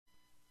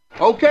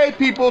Okay,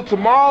 people,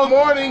 tomorrow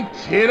morning,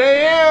 10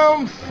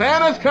 a.m.,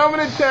 Santa's coming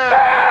to town.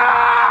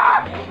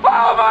 Santa!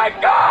 Oh my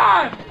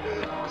God!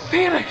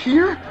 Santa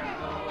here?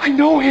 I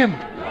know him.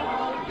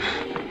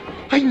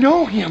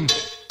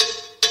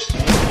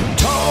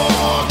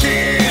 Talk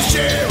is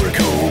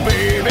Jericho,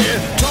 baby.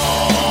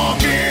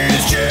 Talk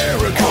is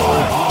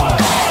Jericho.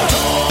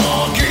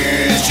 Talk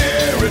is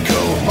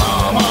Jericho,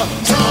 mama.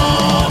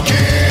 Talk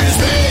is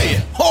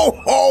me. Ho,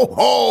 ho,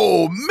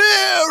 ho.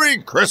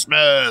 Merry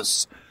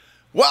Christmas.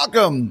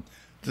 Welcome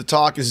to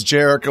Talk is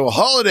Jericho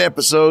holiday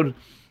episode.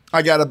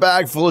 I got a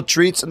bag full of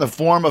treats in the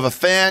form of a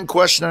fan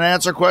question and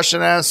answer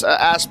question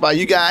asked by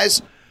you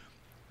guys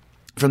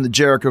from the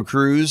Jericho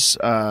Cruise,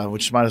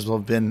 which might as well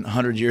have been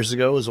 100 years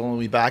ago. It was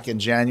only back in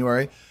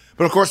January.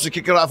 But of course, to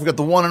kick it off, we've got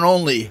the one and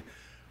only,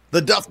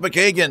 the Duff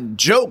McKagan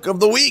joke of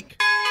the week.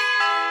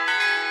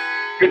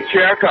 Good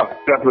Jericho,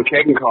 Duff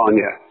McKagan calling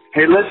you.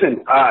 Hey,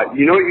 listen,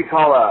 you know what you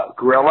call a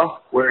gorilla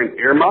wearing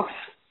earmuffs?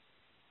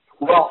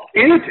 Well,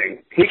 anything.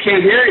 He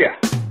can't hear you.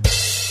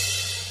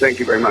 Thank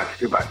you very much.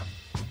 Goodbye.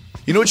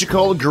 You know what you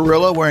call a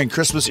gorilla wearing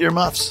Christmas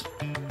earmuffs?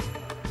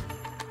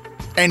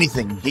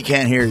 Anything. He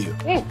can't hear you.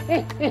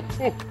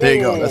 There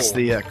you go. That's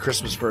the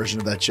Christmas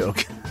version of that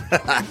joke.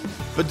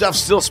 But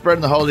Duff's still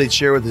spreading the holiday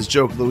cheer with his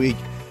joke of the week.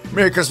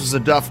 Merry Christmas to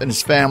Duff and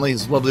his family,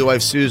 his lovely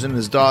wife Susan and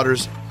his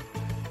daughters.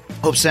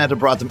 Hope Santa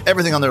brought them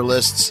everything on their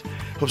lists.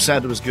 Hope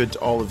Santa was good to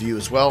all of you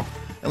as well.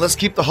 And let's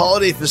keep the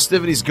holiday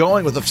festivities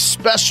going with a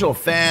special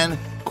fan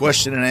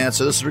question and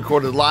answer. This is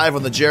recorded live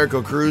on the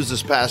Jericho Cruise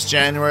this past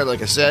January,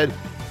 like I said.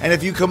 And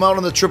if you come out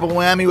on the triple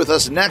whammy with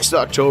us next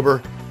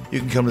October, you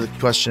can come to the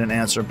question and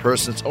answer in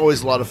person. It's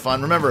always a lot of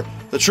fun. Remember,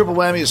 the triple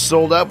whammy is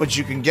sold out, but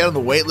you can get on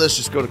the wait list.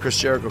 Just go to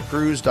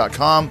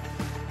ChrisJerichoCruise.com.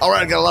 All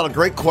right, I got a lot of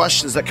great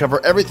questions that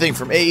cover everything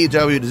from AEW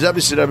to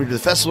WCW to the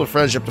Festival of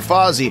Friendship to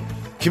Fozzy.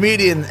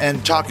 Comedian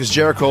and Talk is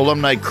Jericho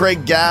alumni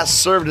Craig Gass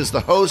served as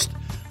the host.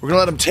 We're going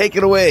to let him take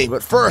it away.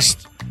 But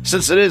first,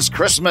 since it is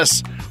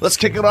Christmas, let's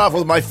kick it off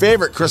with my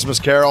favorite Christmas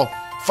carol,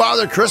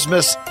 Father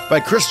Christmas by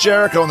Chris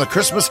Jericho and the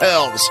Christmas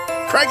Elves.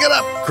 Crank it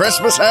up,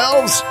 Christmas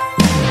Elves!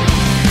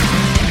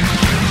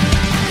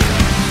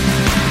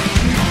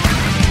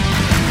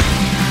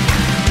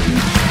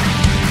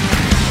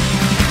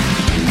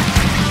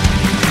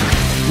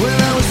 When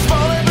I was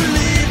small, I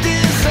believed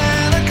in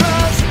Santa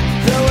Claus,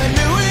 though I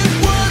knew it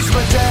was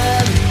my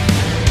dad.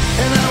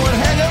 And I would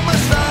hang up my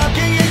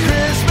stocking at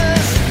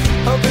Christmas,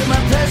 hoping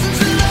my presents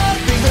would not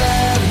be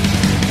glad.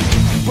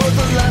 But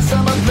the last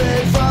time I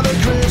played Father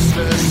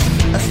Christmas,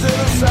 I stood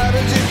outside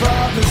a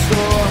department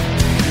store.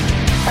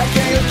 A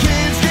gang of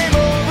kids came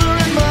over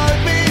and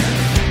mugged me,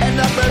 and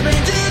knocked my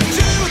ranger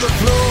to the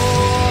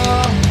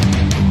floor.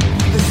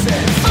 They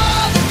said,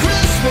 Father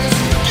Christmas,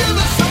 give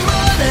us some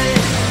money.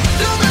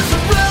 Don't mess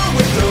around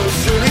with those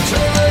silly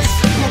toys.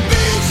 We'll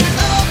beat you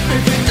up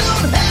if you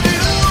don't hand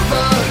it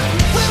over.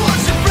 We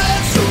want your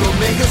bread, so we'll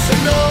make us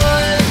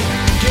annoyed.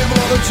 Give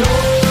all the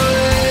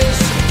toys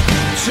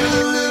to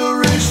the little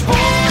rich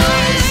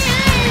boys.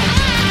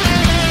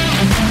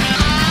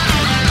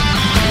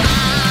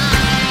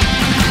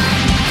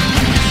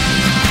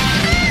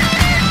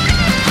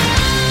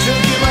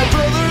 Don't give my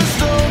brother a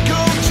Stone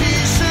Cold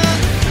t-shirt.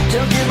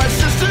 Don't give my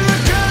sister a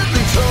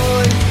cuddly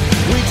toy.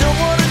 We don't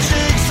want a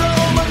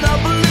jigsaw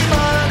Monopoly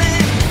money.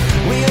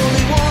 We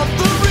only want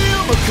the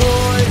real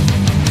McCoy.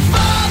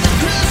 Father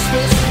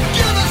Christmas,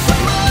 give us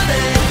some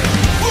money.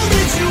 We'll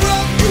beat you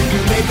up if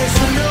you make us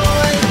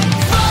annoyed.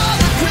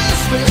 Father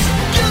Christmas,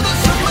 give us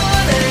some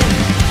money.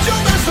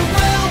 Don't mess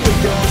around with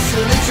those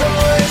silly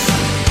toys.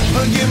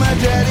 I'll give my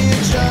daddy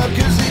a job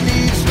 'cause he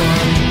needs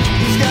one.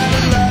 He's got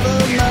a lot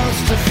of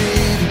mouths to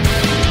feed.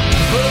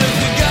 But if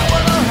you got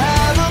one, I'll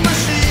have a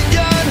machine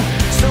gun,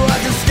 so I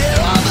can scare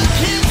all the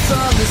kids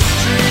on the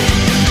street.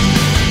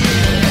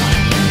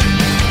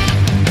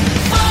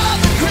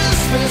 Father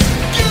Christmas,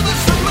 give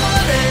us some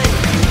money.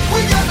 We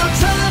got no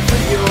time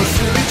for your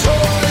silly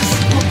toys.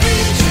 We'll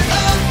beat you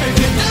up if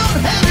you don't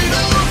hand it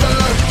over.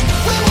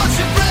 We want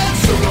your bread,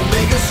 so don't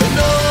make us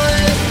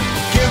annoyed.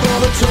 Give all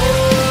the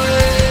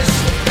toys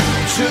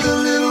to the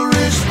little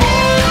rich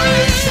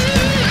boys.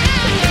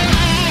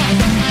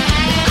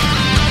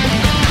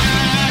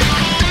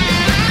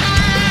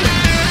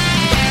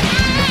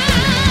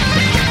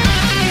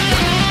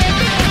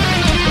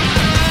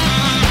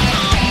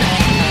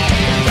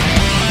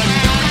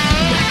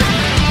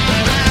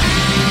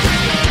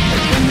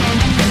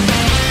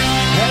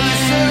 Have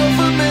yourself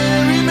a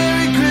merry,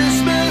 merry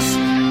Christmas.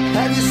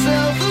 Have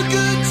yourself a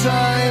good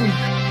time.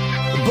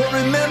 But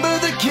remember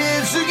the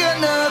kids who got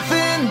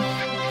nothing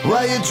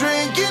while you're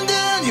drinking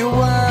down your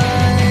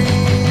wine.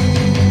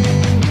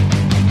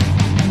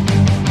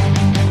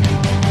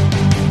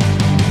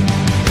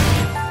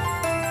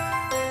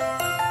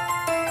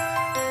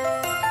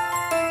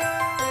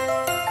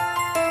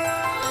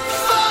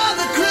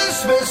 Father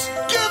Christmas,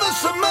 give us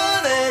some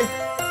money.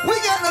 We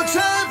got no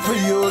time for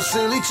your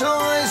silly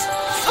toys.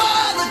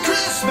 Father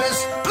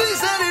Christmas, please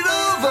hand it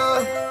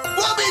over.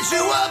 We'll beat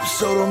you up,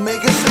 so don't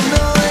make us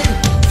annoyed.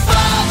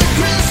 Father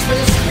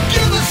Christmas,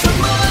 give us some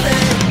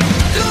money.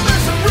 Don't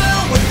mess around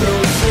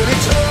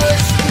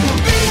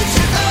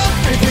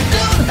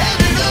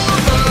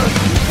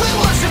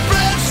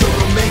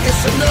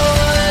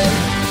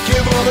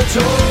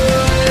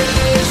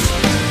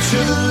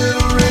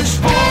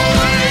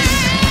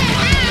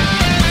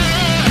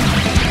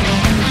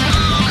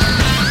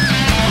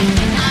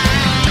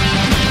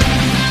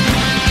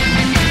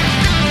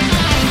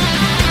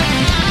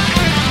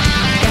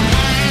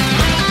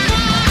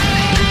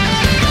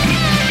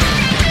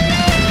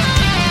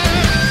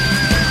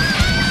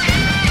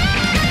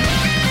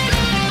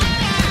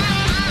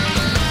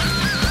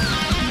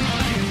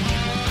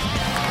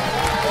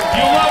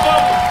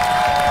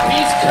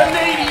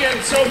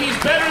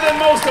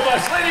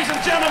us, ladies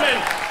and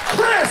gentlemen,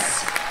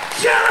 Chris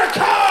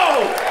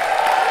Jericho!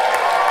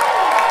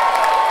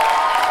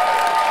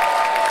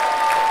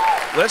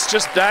 Let's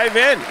just dive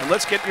in and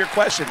let's get your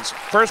questions.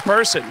 First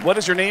person, what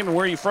is your name and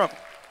where are you from?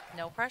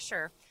 No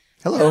pressure.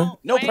 Hello.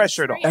 No My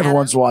pressure at name's all.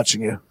 Everyone's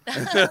watching you.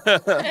 Yeah,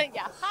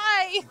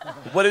 hi.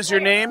 What is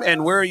your name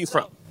and where are you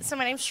from? So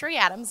my name's Sheree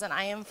Adams, and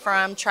I am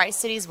from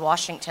Tri-Cities,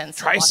 Washington.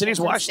 So Tri-Cities,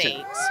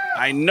 Washington. State.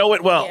 I know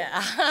it well.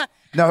 Yeah.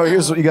 Now,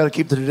 here's what you got to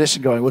keep the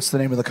tradition going. What's the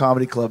name of the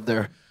comedy club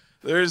there?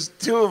 There's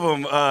two of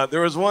them.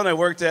 There was one I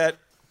worked at.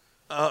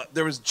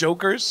 There was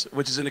Jokers,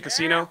 which is in a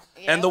casino.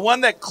 Yeah. And the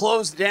one that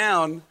closed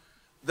down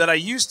that I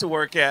used to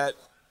work at,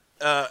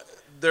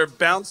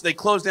 they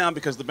closed down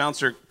because the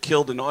bouncer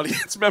killed an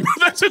audience member.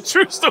 That's a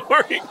true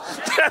story.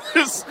 That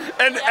is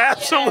an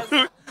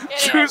absolute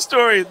true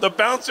story. The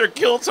bouncer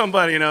killed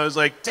somebody, and I was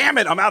like, damn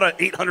it, I'm out of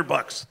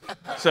 $800.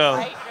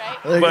 So,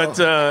 Right.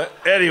 There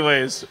you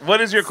anyways,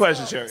 what is your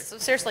question, Sherry? So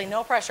seriously,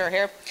 no pressure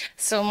here.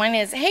 So mine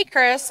is, hey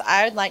Chris,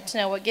 I would like to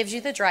know what gives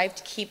you the drive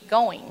to keep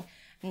going,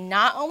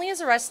 not only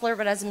as a wrestler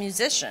but as a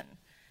musician.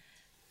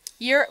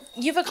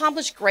 You've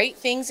accomplished great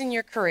things in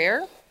your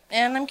career,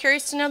 and I'm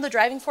curious to know the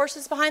driving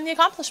forces behind the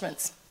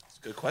accomplishments. That's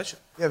a good question.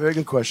 Yeah, very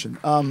good question.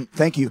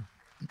 Thank you.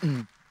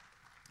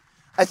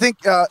 I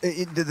think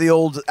the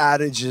old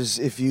adage is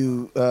if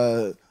you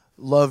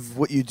love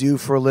what you do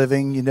for a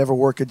living, you never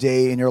work a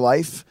day in your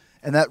life.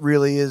 And that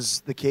really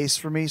is the case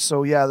for me.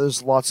 So, yeah,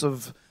 there's lots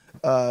of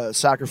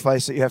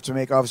sacrifice that you have to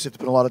make. Obviously, you have to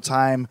put a lot of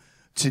time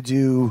to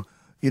do,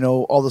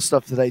 all the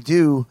stuff that I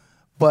do.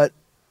 But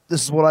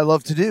this is what I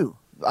love to do.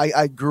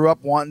 I grew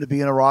up wanting to be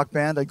in a rock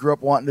band. I grew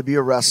up wanting to be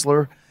a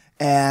wrestler.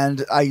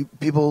 And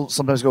people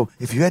sometimes go,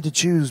 if you had to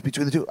choose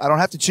between the two, I don't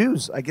have to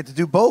choose. I get to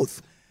do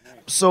both.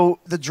 So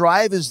the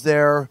drive is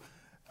there,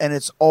 and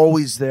it's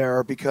always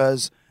there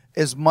because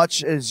as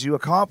much as you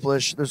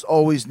accomplish, there's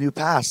always new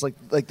paths.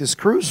 Like this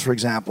cruise, for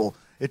example.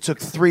 It took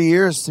 3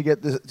 years to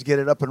get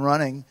it up and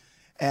running,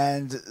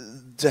 and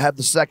to have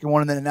the second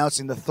one and then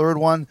announcing the third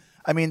one.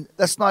 I mean,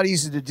 that's not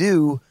easy to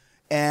do,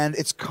 and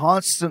it's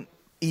constant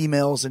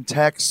emails and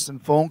texts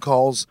and phone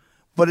calls,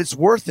 but it's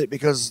worth it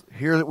because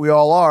here we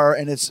all are,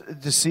 and it's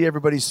to see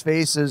everybody's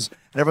faces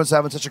and everyone's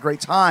having such a great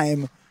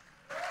time.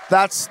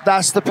 That's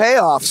the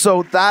payoff.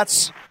 So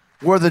that's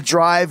where the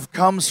drive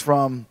comes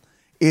from,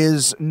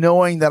 is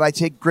knowing that I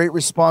take great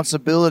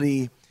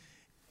responsibility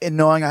in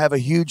knowing I have a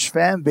huge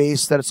fan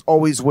base that it's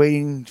always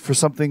waiting for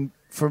something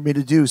for me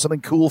to do,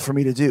 something cool for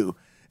me to do,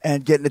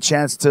 and getting a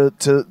chance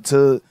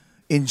to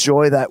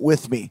enjoy that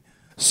with me.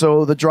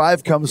 So the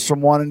drive comes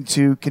from wanting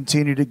to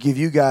continue to give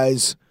you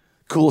guys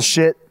cool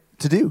shit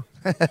to do.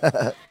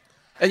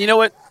 And you know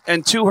what?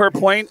 And to her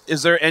point,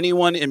 is there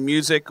anyone in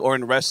music or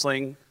in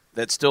wrestling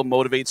that still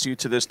motivates you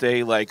to this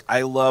day? Like,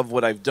 I love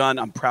what I've done.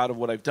 I'm proud of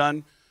what I've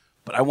done,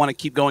 but I want to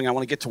keep going. I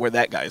want to get to where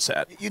that guy's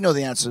at. You know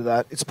the answer to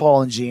that. It's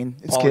Paul and Gene.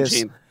 It's Paul and Kiss.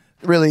 Gene.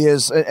 It really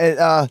is.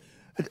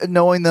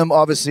 Knowing them,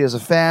 obviously, as a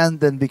fan,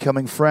 then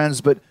becoming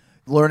friends, but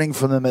learning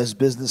from them as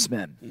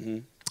businessmen.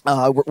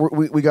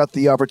 Mm-hmm. We got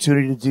the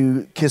opportunity to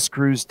do Kiss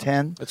Cruise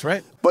 10. That's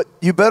right. But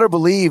you better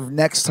believe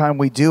next time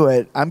we do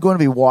it, I'm going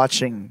to be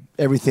watching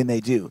everything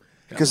they do.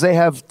 Because they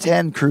have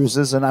 10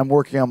 cruises, and I'm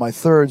working on my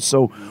third.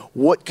 So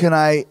what can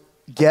I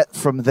get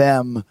from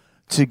them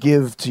to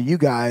give to you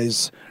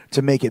guys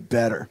to make it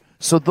better?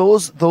 So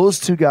those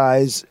two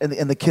guys and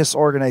the KISS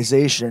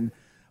organization,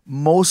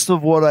 most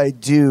of what I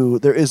do,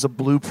 there is a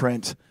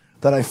blueprint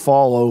that I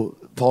follow,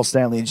 Paul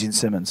Stanley and Gene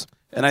Simmons.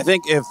 And I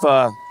think if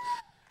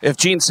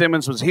Gene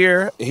Simmons was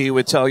here, he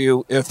would tell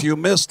you, if you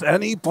missed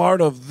any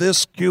part of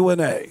this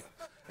Q&A,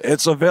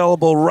 it's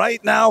available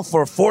right now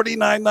for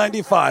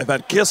 $49.95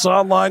 at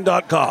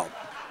kissonline.com.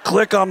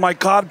 Click on my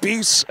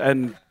codpiece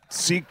and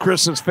see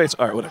Chris's face.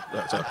 All right, whatever.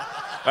 All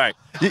right.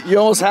 You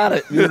almost had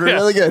it. You were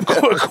really good.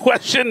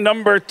 Question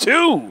number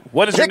 2.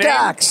 What is your name?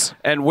 Kick-Axe.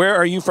 And where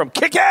are you from?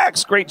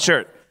 Kick-Axe. Great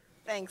shirt.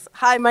 Thanks.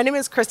 Hi, my name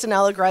is Kristen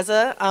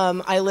Allegrezza.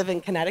 I live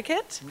in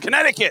Connecticut.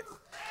 Connecticut.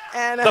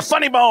 And The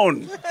Funny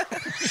Bone. I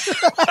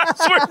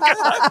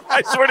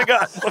swear to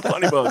God. The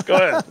Funny Bone. Go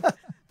ahead.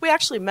 we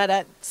actually met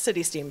at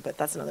City Steam, but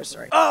that's another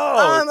story.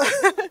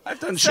 Oh, I've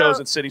done shows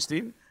at City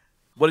Steam.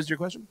 What is your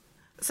question?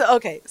 So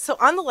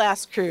on the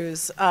last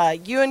cruise,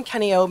 you and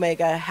Kenny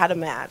Omega had a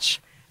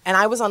match, and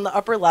I was on the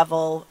upper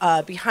level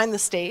behind the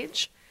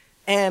stage,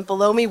 and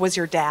below me was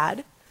your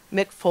dad,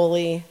 Mick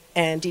Foley,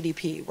 and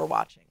DDP were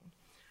watching.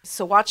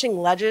 So watching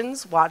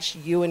Legends watch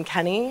you and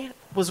Kenny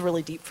was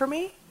really deep for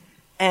me.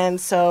 And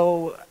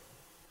so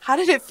how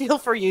did it feel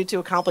for you to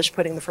accomplish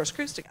putting the first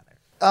cruise together?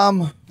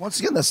 Once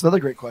again, that's another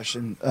great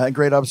question.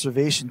 Great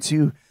observation,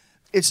 too.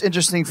 It's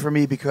interesting for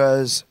me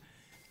because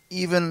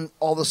even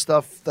all the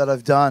stuff that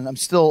I've done, I'm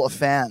still a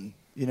fan.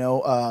 You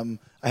know,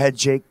 I had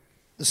Jake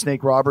the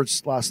Snake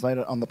Roberts last night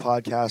on the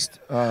podcast.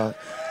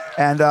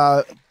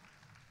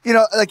 You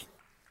know, like,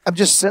 I'm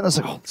just sitting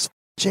there like, oh,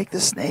 Jake the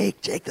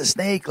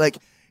Snake. Like,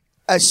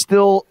 I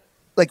still,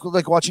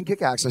 like watching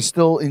Kick-Axe, I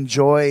still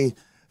enjoy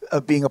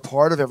being a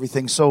part of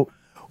everything. So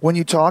when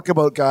you talk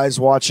about guys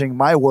watching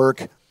my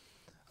work,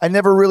 I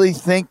never really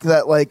think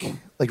that like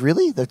Like,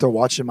 really? Like, they're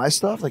watching my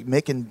stuff? Like,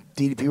 Mick and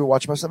DDP were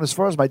watching my stuff? As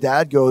far as my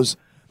dad goes,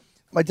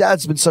 my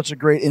dad's been such a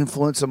great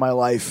influence in my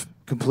life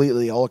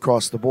completely all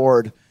across the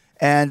board,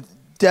 and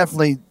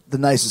definitely the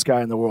nicest guy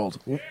in the world.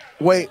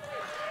 Way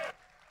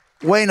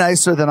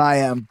nicer than I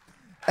am.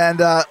 And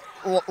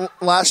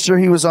last year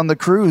he was on the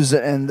cruise,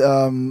 and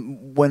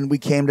when we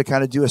came to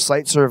kind of do a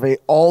site survey,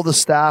 all the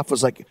staff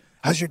was like,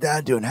 how's your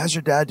dad doing? How's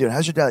your dad doing?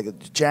 How's your dad? Like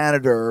a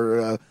janitor or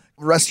a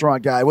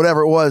restaurant guy,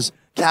 whatever it was,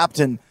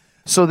 captain.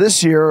 So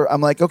this year I'm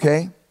like,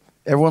 okay,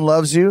 everyone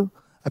loves you.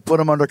 I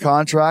put him under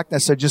contract, and I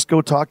said, just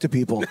go talk to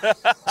people.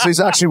 So he's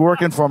actually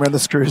working for me on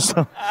this cruise.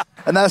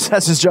 And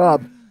that's his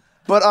job.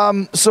 But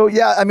so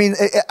yeah, I mean,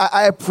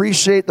 I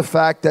appreciate the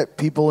fact that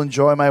people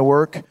enjoy my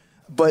work,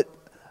 but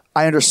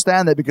I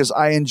understand that because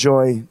I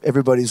enjoy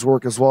everybody's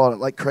work as well. And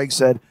like Craig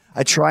said,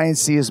 I try and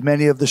see as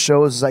many of the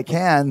shows as I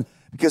can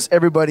because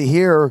everybody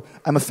here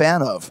I'm a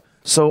fan of.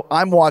 So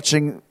I'm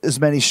watching as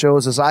many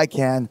shows as I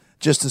can,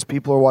 just as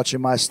people are watching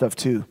my stuff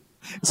too.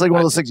 It's like one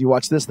of those things, you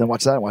watch this, then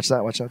watch that, watch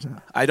that, watch that.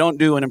 I don't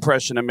do an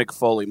impression of Mick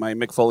Foley. My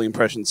Mick Foley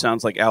impression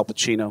sounds like Al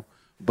Pacino.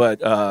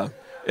 But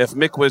if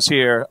Mick was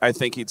here, I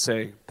think he'd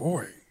say,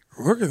 boy,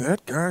 look at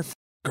that guy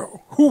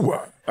go.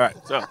 Hoo-wah. All right.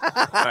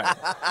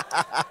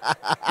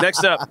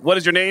 Next up, what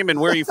is your name and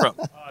where are you from?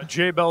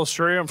 Jay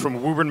Balistreri. I'm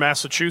from Woburn,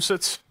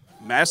 Massachusetts.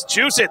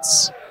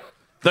 Massachusetts.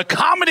 The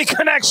Comedy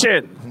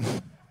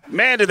Connection.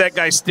 Man, did that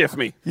guy stiff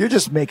me. You're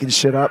just making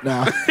shit up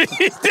now.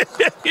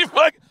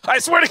 I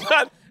swear to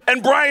God.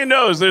 And Brian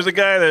knows there's a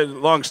guy that,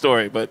 long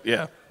story, but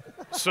yeah.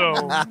 So,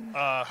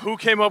 who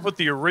came up with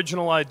the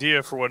original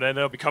idea for what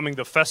ended up becoming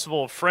the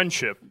Festival of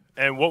Friendship?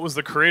 And what was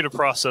the creative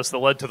process that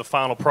led to the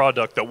final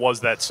product that was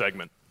that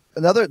segment?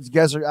 You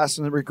guys are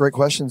asking great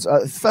questions.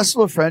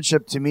 Festival of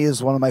Friendship, to me,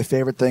 is one of my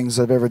favorite things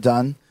I've ever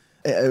done.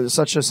 It was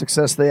such a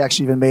success, they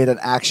actually even made an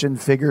action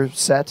figure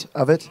set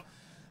of it.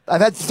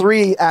 I've had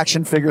 3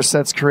 action figure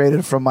sets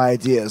created from my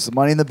ideas. The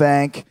Money in the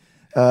Bank,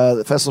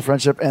 the Festival of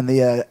Friendship, and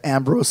the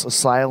Ambrose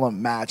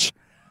Asylum match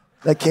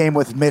that came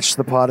with Mitch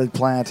the Potted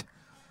Plant.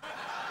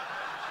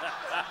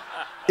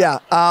 Yeah,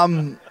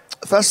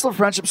 Festival of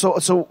Friendship.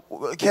 So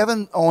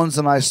Kevin Owens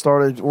and I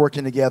started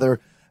working together.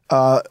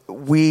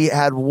 We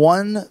had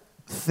one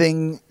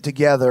thing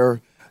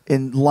together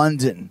in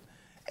London,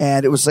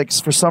 and it was like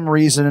for some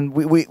reason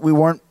we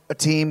weren't a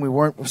team.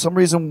 For some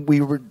reason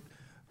we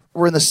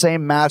were in the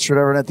same match or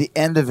whatever. And at the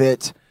end of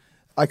it,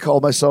 I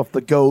called myself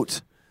the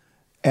GOAT,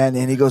 and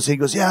he goes,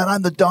 yeah, and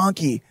I'm the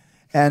donkey.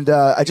 And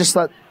I just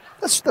thought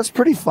that's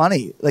pretty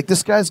funny. Like,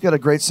 this guy's got a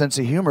great sense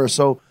of humor.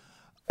 So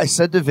I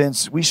said to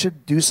Vince, we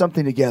should do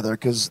something together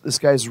because this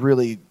guy's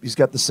he's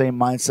got the same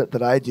mindset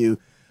that I do.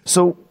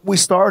 So we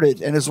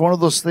started, and it's one of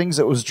those things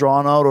that was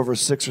drawn out over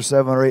 6 or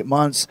 7 or 8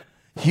 months.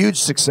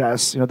 Huge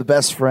success, the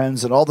best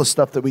friends and all the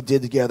stuff that we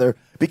did together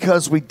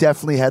because we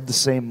definitely had the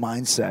same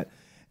mindset.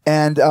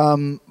 And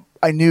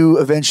I knew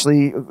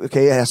eventually,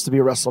 okay, it has to be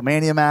a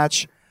WrestleMania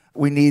match.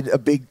 We need a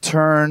big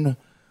turn.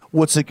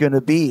 What's it going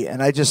to be?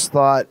 And I just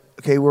thought,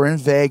 okay, we're in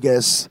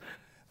Vegas,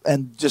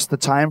 and just the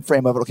time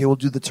frame of it, okay, we'll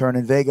do the turn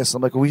in Vegas.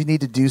 I'm like, we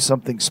need to do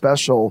something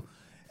special.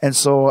 And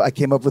so I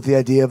came up with the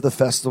idea of the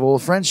Festival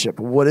of Friendship.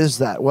 What is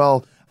that?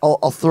 Well,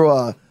 I'll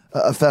throw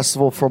a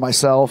festival for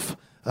myself,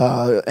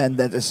 and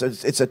that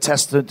it's a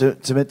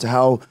testament to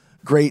how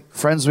great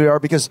friends we are,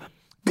 because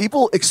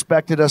people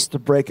expected us to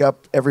break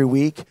up every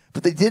week,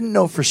 but they didn't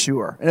know for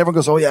sure. And everyone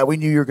goes, oh, yeah, we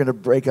knew you were going to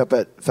break up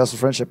at Festival of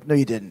Friendship. No,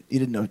 you didn't. You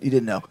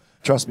didn't know.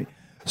 Trust me.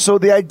 So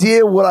the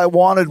idea, what I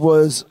wanted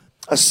was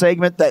a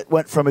segment that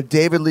went from a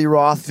David Lee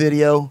Roth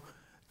video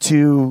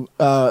to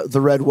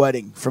the Red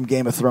Wedding from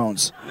Game of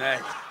Thrones.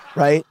 Nice.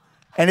 Right?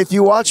 And if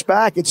you watch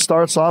back, it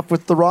starts off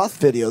with the Roth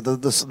video,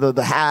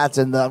 the hat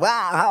and the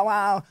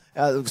wow,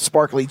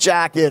 sparkly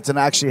jackets, and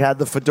actually had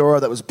the fedora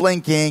that was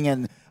blinking.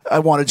 And I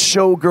wanted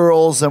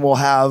showgirls, and we'll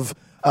have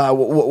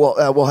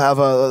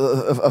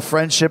a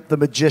friendship, the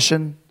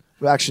magician,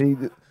 who actually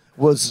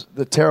was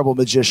the terrible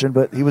magician,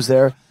 but he was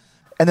there.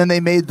 And then they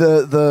made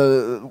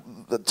the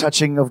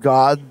touching of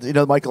God,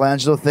 the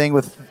Michelangelo thing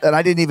and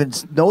I didn't even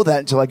know that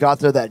until I got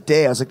there that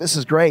day. I was like, this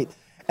is great.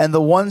 And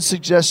the one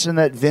suggestion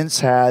that Vince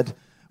had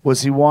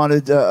was he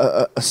wanted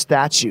a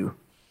statue,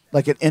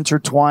 like an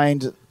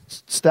intertwined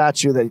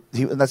statue that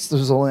and that's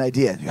his only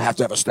idea. You have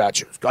to have a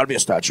statue. There's got to be a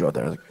statue out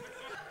there. Like,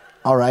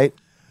 all right.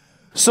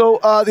 So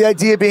the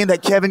idea being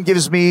that Kevin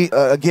gives me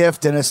a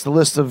gift, and it's the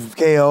list of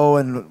KO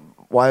and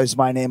why is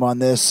my name on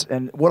this?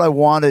 And what I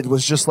wanted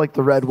was just like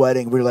the Red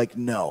Wedding. We were like,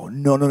 no.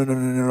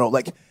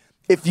 Like,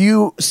 if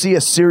you see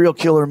a serial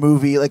killer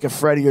movie like a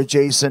Freddy or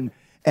Jason,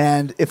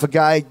 and if a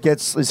guy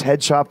gets his head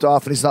chopped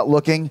off and he's not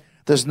looking,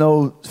 there's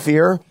no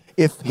fear.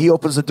 If he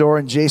opens the door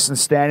and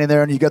Jason's standing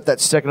there and you got that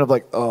second of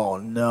like, oh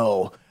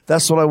no.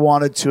 That's what I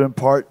wanted to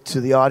impart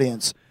to the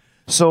audience.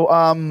 So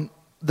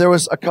there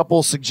was a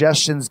couple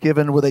suggestions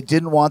given where they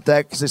didn't want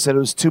that because they said it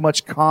was too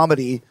much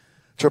comedy.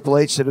 Triple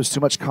H said it was too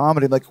much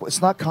comedy. I'm like,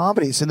 it's not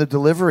comedy. It's in the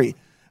delivery.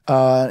 He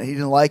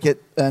didn't like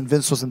it, and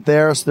Vince wasn't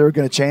there, so they were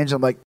going to change it.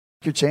 I'm like,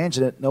 you're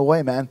changing it. No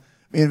way, man.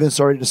 Me and Vince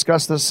already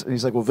discussed this. And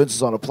he's like, well, Vince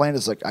is on a plane.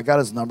 It's like, I got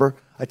his number.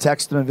 I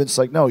texted him, and Vince's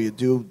like, no, you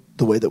do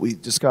the way that we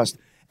discussed.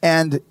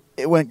 And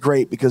it went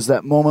great because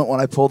that moment when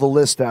I pulled the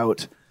list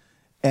out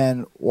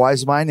and why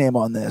is my name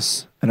on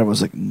this? And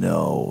everyone's like,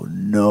 no.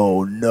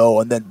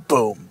 And then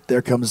boom,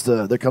 there comes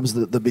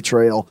the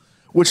betrayal,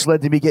 which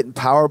led to me getting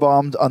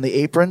powerbombed on the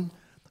apron,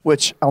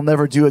 which I'll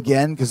never do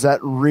again because that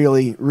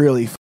really,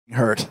 really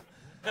hurt.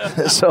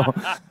 So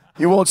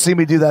you won't see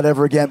me do that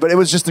ever again. But it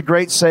was just a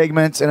great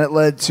segment, and it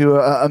led to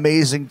an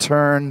amazing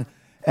turn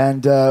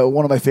and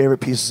one of my favorite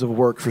pieces of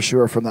work for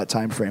sure from that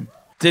time frame.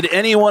 Did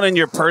anyone in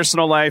your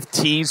personal life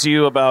tease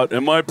you about,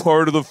 am I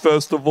part of the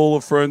Festival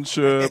of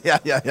Friendship? Yeah.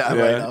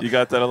 Right, you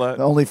got that a lot?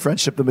 The only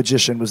Friendship the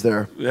Magician was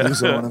there. Yeah. He was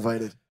the one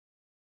invited.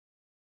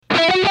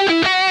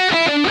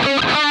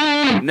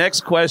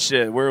 Next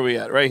question. Where are we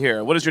at? Right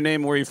here. What is your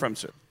name? Where are you from,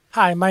 sir?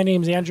 Hi, my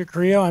name's Andrew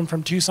Carrillo. I'm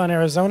from Tucson,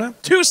 Arizona.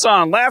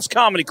 Tucson, Laughs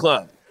Comedy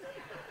Club.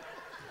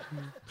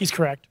 He's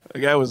correct. The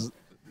guy was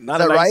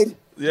not Is that right?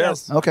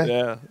 Yes. Okay.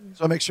 Yeah.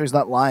 So I'll make sure he's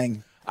not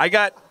lying. I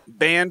got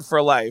banned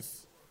for life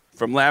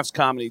from Laughs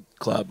Comedy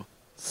Club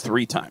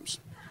 3 times.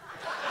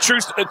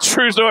 True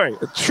story.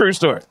 A true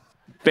story.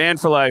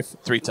 Banned for life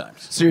 3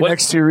 times. So your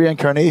next 2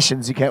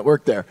 reincarnations, you can't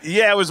work there.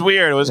 Yeah, it was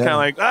weird. It was kind of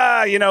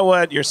like, you know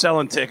what? You're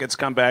selling tickets.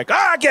 Come back.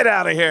 Get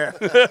out of here.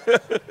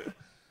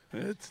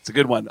 It's a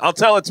good one. I'll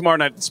tell it tomorrow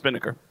night at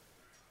Spinnaker.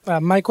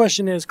 My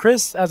question is,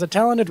 Chris, as a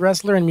talented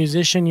wrestler and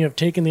musician, you have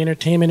taken the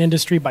entertainment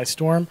industry by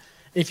storm.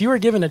 If you were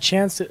given a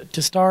chance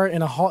to star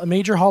in a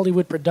major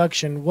Hollywood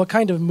production, what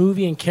kind of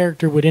movie and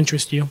character would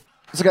interest you?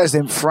 This guy's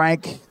named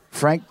Frank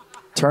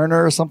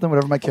Turner or something,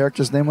 whatever my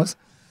character's name was.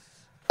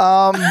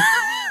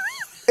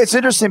 It's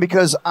interesting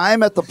because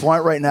I'm at the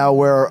point right now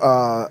where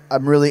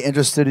I'm really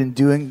interested in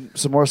doing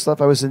some more stuff.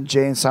 I was in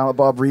Jay and Silent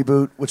Bob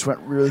Reboot, which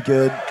went really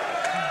good.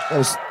 It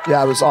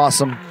was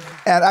awesome.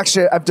 And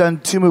actually, I've done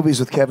 2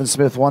 movies with Kevin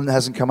Smith. One that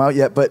hasn't come out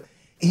yet, but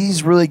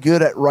he's really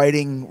good at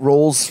writing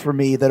roles for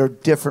me that are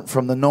different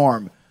from the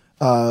norm.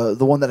 The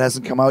one that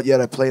hasn't come out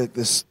yet, I play like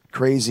this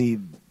crazy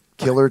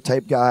killer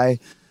type guy.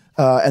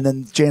 And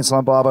then Jay and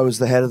Silent Bob, I was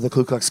the head of the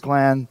Ku Klux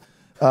Klan,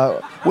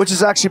 which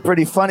is actually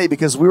pretty funny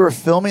because we were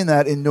filming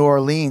that in New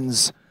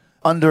Orleans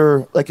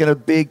under, like in a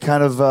big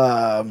kind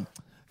of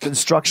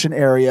construction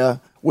area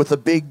with a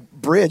big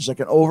bridge, like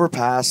an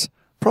overpass,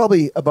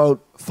 probably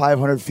about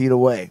 500 feet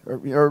away or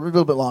a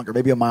little bit longer,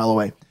 maybe a mile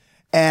away.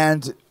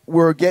 And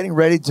we're getting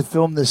ready to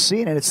film this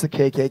scene, and it's the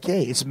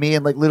KKK. It's me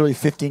and like literally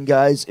 15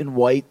 guys in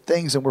white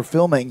things, and we're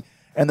filming,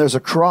 and there's a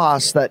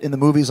cross that in the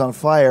movie's on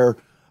fire,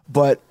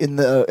 but in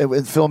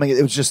filming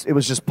it was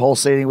just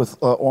pulsating with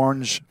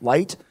orange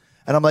light.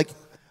 And I'm like,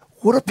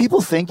 what are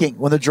people thinking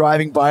when they're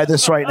driving by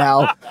this right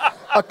now?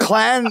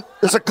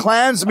 There's a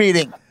Klans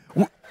meeting.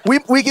 We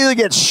can either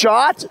get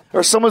shot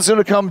or someone's going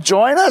to come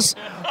join us.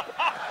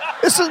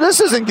 This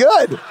isn't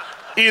good.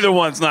 Either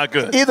one's not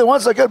good.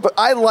 But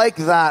I like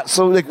that.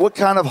 So, like, what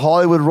kind of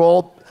Hollywood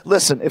role?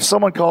 Listen, if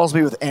someone calls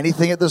me with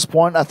anything at this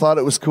point, I thought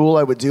it was cool,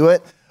 I would do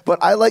it.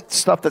 But I like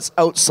stuff that's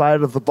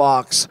outside of the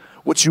box,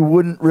 which you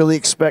wouldn't really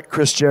expect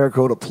Chris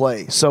Jericho to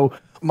play. So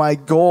my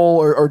goal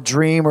or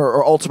dream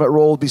or ultimate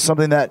role would be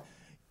something that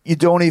you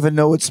don't even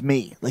know it's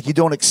me. Like, you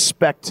don't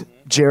expect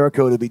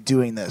Jericho to be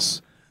doing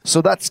this.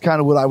 So that's kind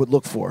of what I would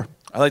look for.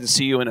 I'd like to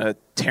see you in a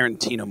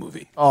Tarantino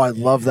movie. Oh, I'd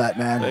love that,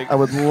 man. I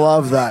would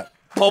love that.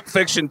 Pulp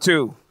Fiction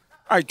 2.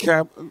 I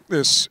kept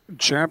this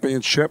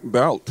championship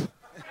belt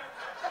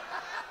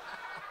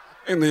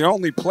in the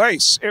only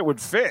place it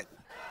would fit.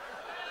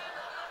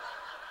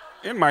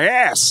 In my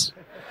ass.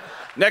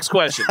 Next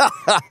question.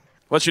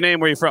 What's your name?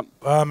 Where are you from?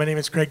 My name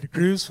is Craig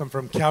DeCruz. I'm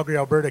from Calgary,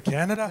 Alberta,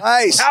 Canada.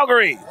 Nice.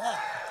 Calgary.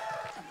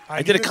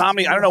 I did a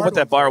comedy. I don't know what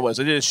that bar was.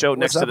 I did a show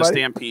next to the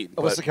Stampede.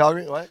 What's the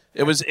Calgary? What?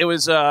 It was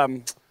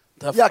Yuck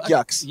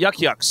Yucks. Yuck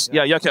Yucks.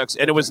 Yeah, Yuck Yucks.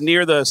 And it was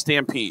near the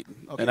Stampede.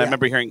 And I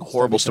remember hearing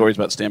horrible stories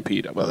about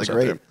Stampede. While I was out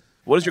there.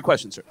 What is your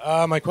question, sir?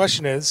 My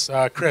question is,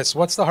 Chris,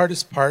 what's the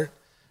hardest part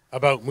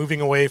about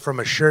moving away from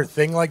a sure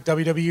thing like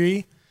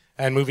WWE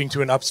and moving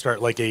to an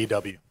upstart like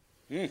AEW?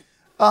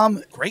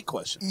 Great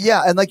question.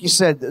 Yeah, and like you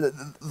said,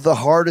 the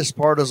hardest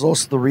part is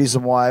also the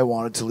reason why I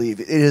wanted to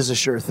leave. It is a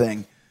sure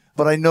thing.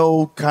 But I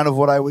know kind of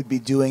what I would be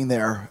doing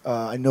there.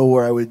 I know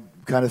where I would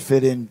kind of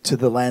fit into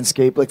the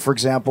landscape. Like, for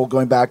example,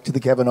 going back to the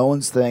Kevin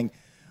Owens thing,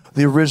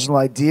 the original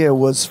idea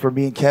was for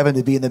me and Kevin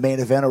to be in the main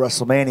event of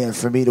WrestleMania and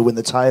for me to win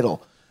the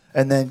title.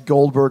 And then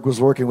Goldberg was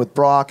working with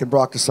Brock, and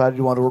Brock decided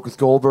he wanted to work with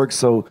Goldberg,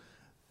 so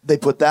they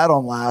put that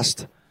on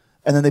last.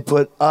 And then they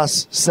put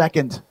us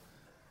second.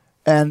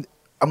 And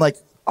I'm like,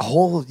 a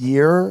whole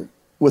year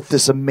with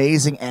this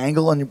amazing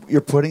angle and you're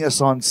putting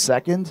us on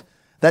second?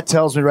 That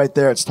tells me right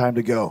there it's time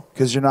to go.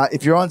 Because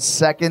if you're on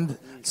second,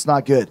 it's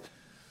not good.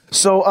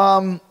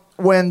 So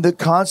when the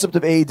concept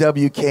of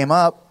AEW came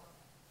up,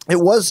 it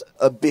was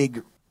a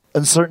big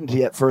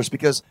uncertainty at first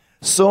because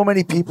so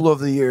many people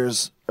over the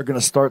years are going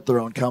to start their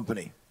own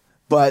company.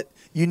 But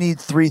you need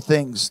 3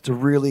 things to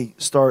really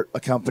start a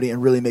company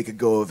and really make a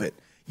go of it.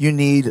 You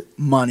need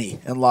money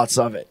and lots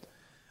of it,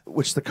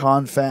 which the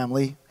Khan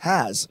family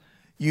has.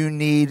 you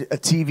need a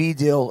TV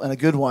deal and a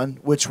good one,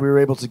 which we were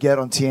able to get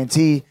on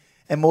TNT.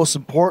 And most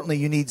importantly,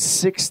 you need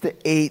 6 to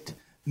 8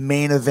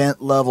 main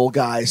event level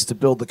guys to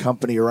build the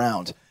company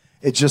around.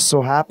 It just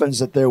so happens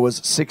that there was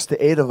 6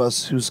 to 8 of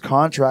us whose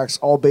contracts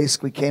all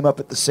basically came up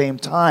at the same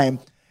time,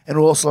 and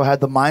we also had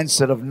the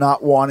mindset of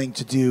not wanting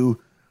to do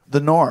the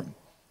norm,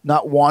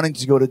 not wanting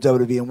to go to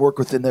WWE and work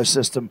within their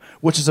system,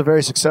 which is a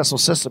very successful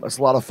system. It's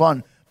a lot of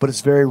fun, but it's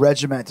very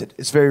regimented.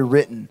 It's very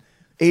written.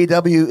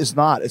 AEW is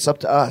not. It's up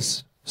to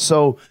us.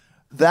 So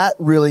that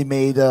really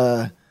made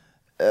it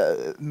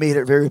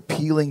very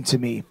appealing to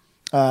me.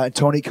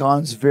 Tony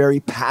Khan's very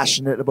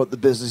passionate about the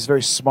business. He's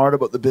very smart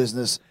about the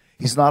business.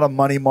 He's not a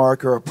money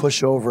mark or a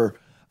pushover.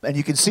 And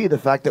you can see the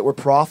fact that we're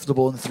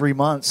profitable in 3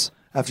 months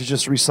after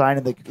just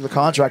re-signing the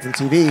contract for the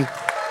TV.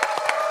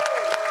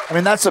 I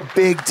mean, that's a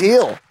big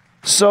deal.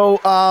 So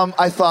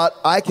I thought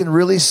I can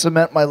really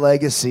cement my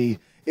legacy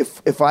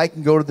if I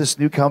can go to this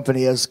new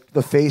company as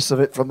the face of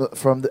it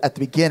at the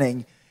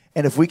beginning,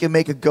 and if we can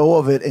make a go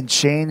of it and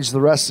change the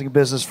wrestling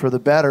business for the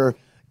better,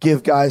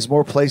 give guys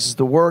more places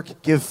to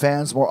work, give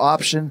fans more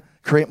option,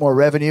 create more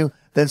revenue,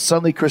 then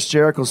suddenly Chris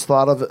Jericho's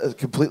thought of it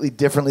completely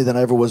differently than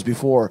I ever was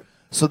before.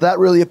 So that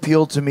really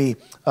appealed to me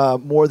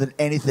more than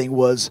anything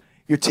was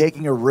you're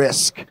taking a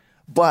risk.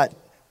 But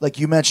like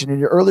you mentioned in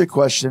your earlier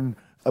question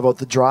about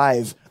the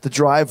drive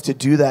to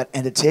do that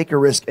and to take a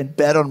risk and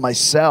bet on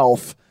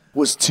myself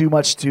was too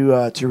much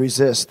to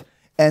resist.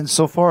 And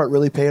so far, it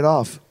really paid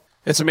off.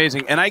 It's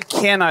amazing. And I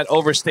cannot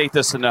overstate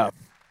this enough,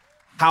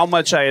 how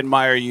much I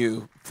admire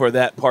you for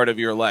that part of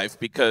your life.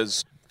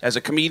 Because as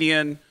a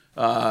comedian,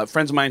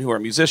 friends of mine who are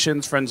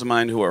musicians, friends of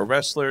mine who are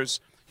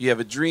wrestlers, you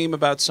have a dream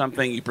about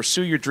something, you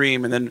pursue your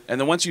dream, and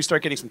then once you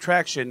start getting some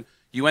traction,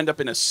 you end up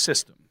in a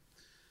system.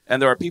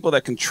 And there are people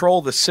that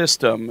control the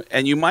system,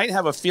 and you might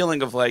have a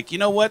feeling of like, you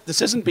know what,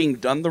 this isn't being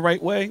done the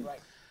right way. Right.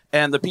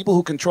 And the people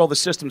who control the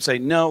system say,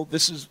 no,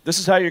 this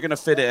is how you're going to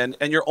fit in,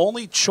 and your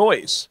only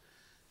choice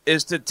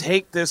is to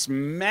take this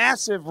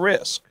massive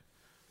risk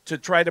to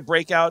try to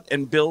break out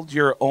and build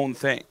your own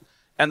thing.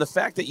 And the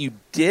fact that you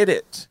did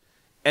it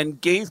and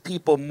gave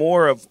people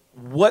more of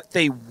what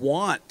they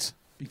want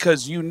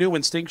because you knew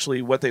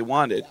instinctually what they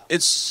wanted,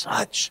 it's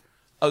such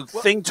a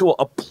thing to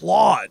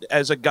applaud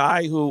as a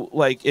guy who,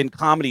 like, in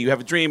comedy, you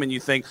have a dream and you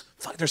think,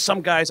 fuck, there's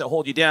some guys that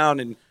hold you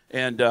down,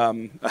 and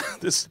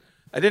this...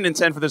 I didn't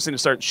intend for this thing to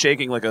start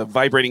shaking like a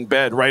vibrating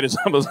bed right as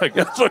I was like,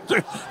 dude,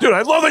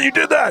 I love that you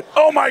did that.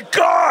 Oh, my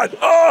God.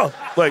 Oh,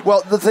 like,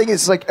 well, the thing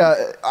is, like,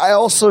 I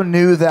also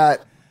knew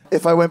that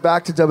if I went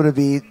back to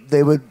WWE,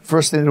 they would,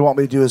 first thing they want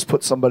me to do is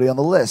put somebody on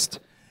the list.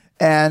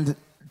 And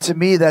to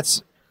me,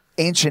 that's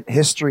ancient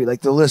history.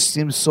 Like, the list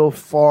seems so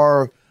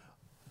far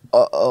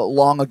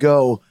long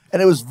ago,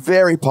 and it was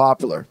very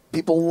popular.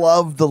 People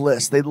loved the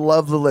list. They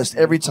loved the list.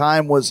 Every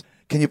time was,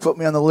 can you put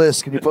me on the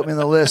list? Can you put me on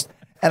the list?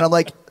 And I'm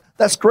like,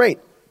 that's great,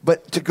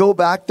 but to go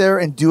back there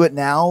and do it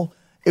now,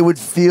 it would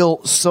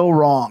feel so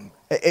wrong.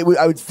 I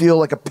would feel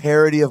like a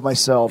parody of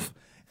myself,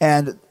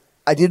 and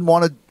I didn't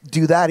want to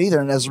do that either.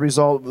 And as a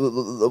result, a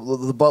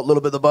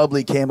little bit of the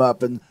bubbly came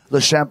up, and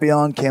Le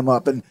Champion came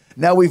up, and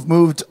now we've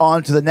moved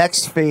on to the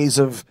next phase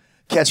of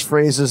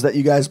catchphrases that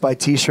you guys buy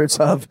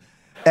T-shirts of.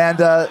 And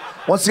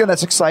once again,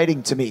 that's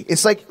exciting to me.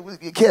 It's like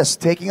Kiss.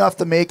 Taking off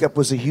the makeup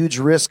was a huge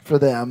risk for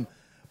them,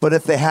 but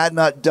if they had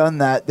not done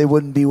that, they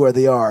wouldn't be where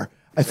they are.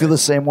 I feel the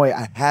same way.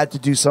 I had to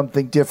do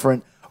something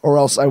different or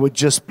else I would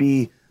just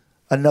be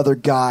another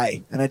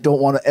guy, and I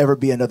don't want to ever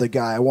be another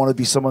guy. I want to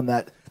be someone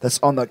that's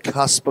on the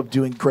cusp of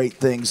doing great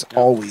things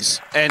always.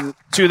 And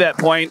to that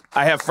point,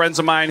 I have friends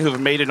of mine who have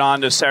made it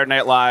on to Saturday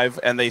Night Live,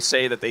 and they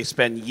say that they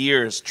spend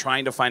years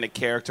trying to find a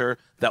character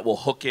that will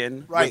hook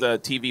in with a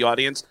TV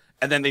audience,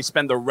 and then they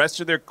spend the rest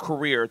of their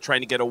career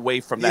trying to get away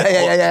from that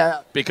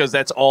hook because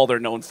that's all they're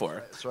known for.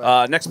 That's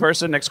right. Next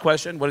person, next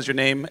question. What is your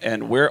name,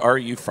 and where are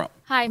you from?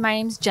 Hi, my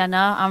name's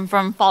Jenna. I'm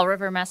from Fall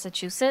River,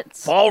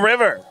 Massachusetts. Fall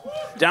River,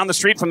 down the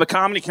street from the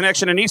Comedy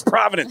Connection in East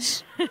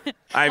Providence.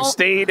 I've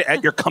stayed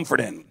at your Comfort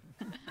Inn.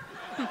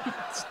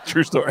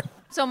 True story.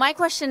 So my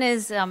question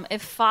is,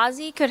 if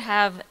Fozzy could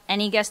have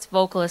any guest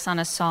vocalist on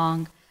a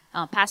song,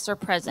 past or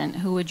present,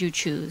 who would you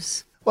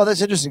choose? Well,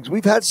 that's interesting.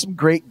 We've had some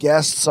great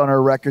guests on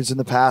our records in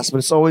the past, but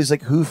it's always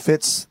like who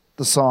fits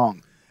the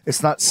song.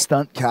 It's not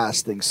stunt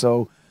casting.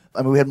 So,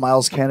 I mean, we had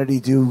Miles Kennedy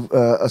do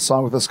a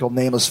song with us called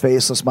Nameless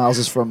Faceless. Miles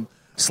is from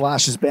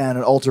Slash's band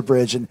and Alter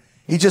Bridge, and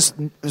he just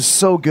is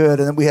so good.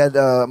 And then we had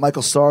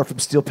Michael Starr from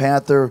Steel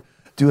Panther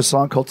do a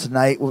song called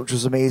Tonight, which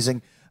was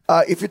amazing.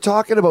 If you're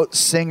talking about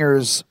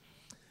singers,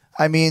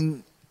 I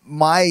mean,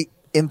 my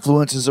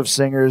influences of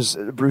singers,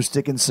 Bruce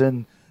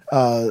Dickinson,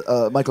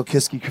 Michael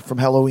Kiske from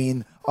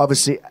Halloween,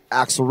 obviously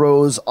Axl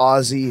Rose,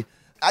 Ozzy.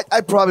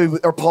 I'd probably,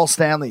 or Paul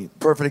Stanley,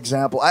 perfect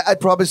example. I'd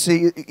probably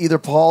say either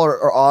Paul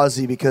or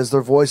Ozzy because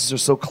their voices are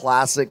so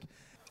classic.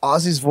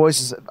 Ozzy's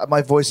voice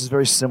my voice is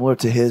very similar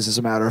to his, as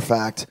a matter of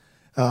fact.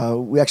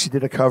 We actually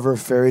did a cover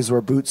of Fairies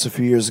Wear Boots a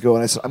few years ago,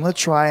 and I said, I'm going to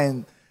try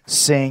and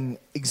sing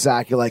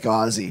exactly like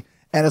Ozzy.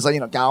 And it's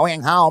like,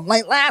 going home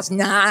late last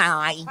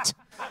night.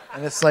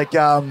 And it's like,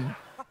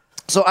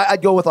 So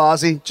I'd go with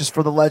Ozzy just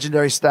for the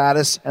legendary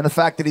status and the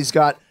fact that he's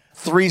got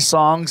 3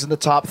 songs in the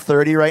top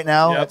 30 right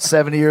now at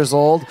 70 years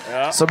old.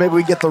 Yeah. So maybe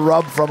we get the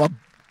rub from him.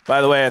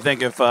 By the way, I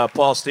think if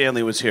Paul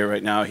Stanley was here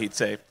right now, he'd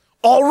say,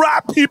 "All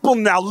right, people,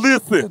 now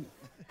listen.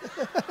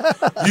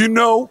 You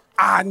know,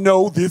 I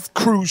know this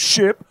cruise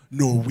ship,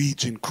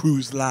 Norwegian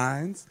Cruise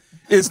Lines,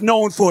 is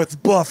known for its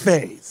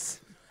buffets.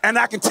 And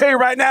I can tell you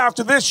right now,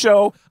 after this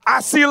show,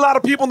 I see a lot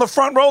of people in the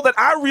front row that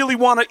I really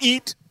want to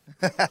eat."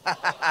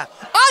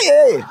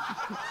 Aye.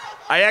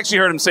 I actually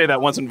heard him say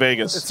that once in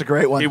Vegas. It's a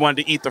great one. He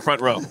wanted to eat the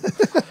front row.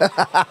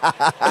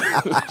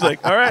 It's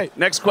like, all right,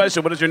 next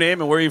question. What is your name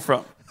and where are you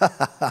from?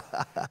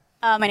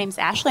 My name's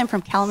Ashley. I'm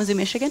from Kalamazoo,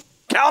 Michigan.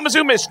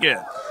 Kalamazoo, Michigan.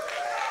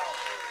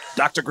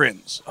 Dr.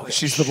 Grins. Oh,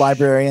 she's the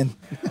librarian.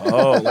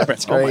 Oh,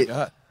 that's great.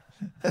 Oh,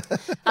 my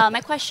God.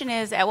 My question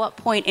is, at what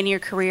point in your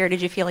career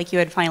did you feel like you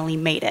had finally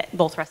made it,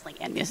 both wrestling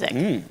and music?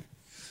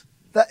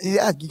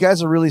 Yeah, you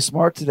guys are really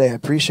smart today. I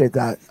appreciate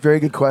that. Very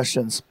good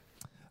questions.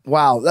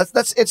 Wow,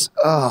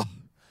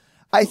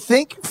 I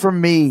think for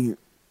me,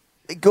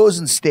 it goes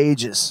in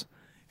stages.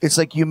 It's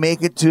like you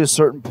make it to a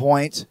certain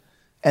point,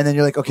 and then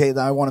you're like, okay,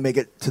 now I want to make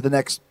it to the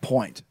next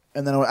point.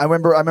 And then I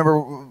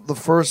remember the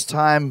first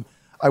time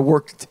I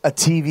worked a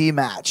TV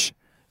match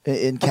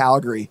in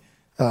Calgary.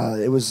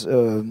 It was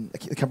the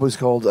company was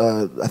called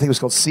I think it was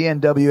called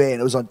CNWA, and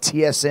it was on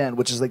TSN,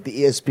 which is like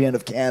the ESPN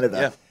of Canada.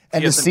 Yeah.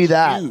 And to TSN's see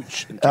that,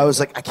 huge in I was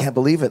like, I can't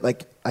believe it.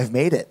 Like, I've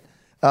made it.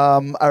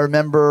 I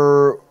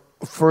remember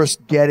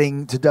first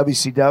getting to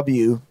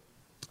WCW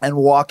and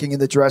walking in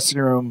the dressing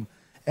room,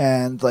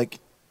 and like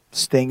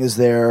Sting is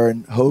there,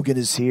 and Hogan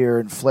is here,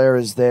 and Flair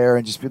is there,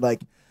 and just be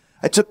like,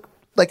 I took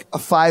like a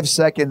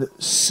 5-second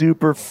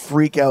super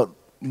freak out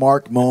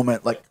Mark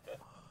moment, like,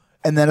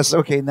 and then it's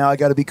okay. Now I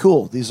got to be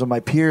cool. These are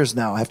my peers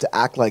now. I have to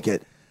act like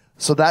it.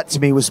 So that to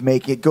me was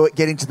make it.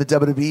 Getting to the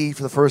WWE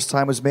for the first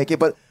time was make it,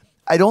 but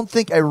I don't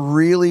think I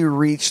really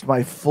reached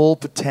my full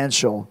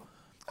potential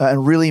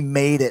and really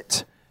made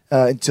it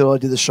until I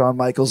did the Shawn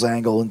Michaels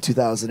angle in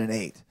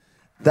 2008.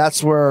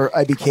 That's where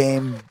I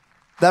became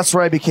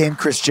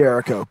Chris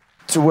Jericho.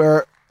 To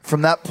where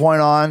from that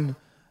point on,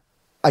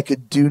 I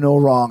could do no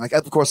wrong. Like,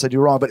 of course I do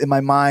wrong, but in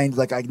my mind,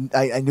 like I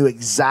knew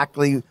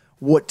exactly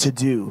what to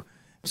do.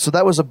 So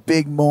that was a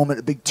big moment,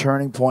 a big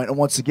turning point. And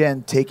once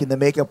again, taking the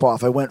makeup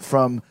off, I went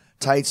from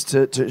tights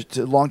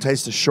to long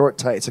tights to short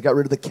tights. I got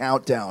rid of the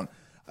countdown.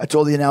 I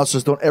told the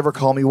announcers, don't ever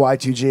call me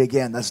Y2J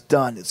again. That's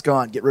done. It's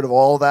gone. Get rid of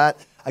all of that.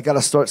 I got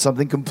to start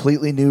something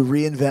completely new,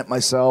 reinvent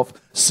myself,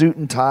 suit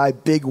and tie,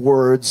 big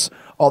words,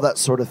 all that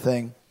sort of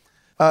thing.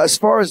 As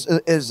far as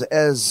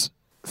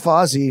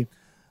Fozzy,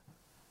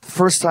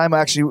 first time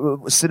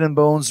actually, Sin and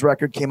Bones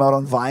record came out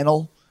on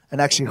vinyl, and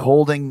actually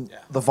holding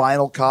the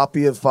vinyl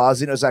copy of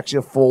Fozzy, and it was actually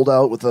a fold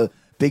out with a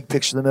big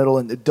picture in the middle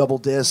and a double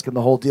disc and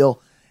the whole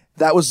deal.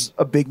 That was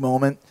a big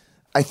moment.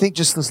 I think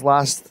just this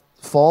last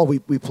fall, we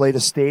played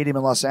a stadium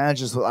in Los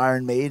Angeles with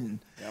Iron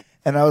Maiden. Yep.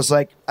 And I was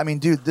like, I mean,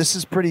 dude, this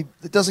is pretty,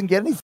 it doesn't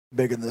get any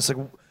bigger than this.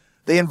 Like,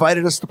 they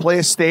invited us to play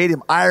a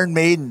stadium, Iron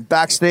Maiden,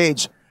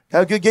 backstage.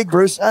 Have a good gig,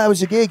 Bruce. It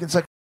was a gig. It's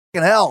like,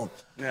 fucking hell.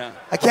 Yeah.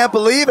 I can't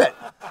believe it.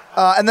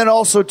 And then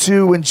also,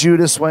 too, when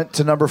Judas went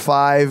to number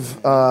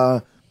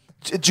 5,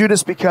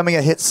 Judas becoming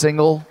a hit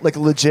single, like a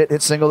legit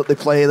hit single that they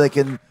play like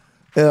in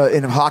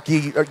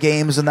hockey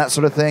games and that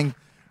sort of thing.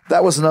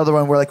 That was another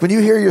one where, like, when you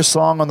hear your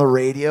song on the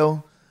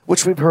radio,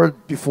 which we've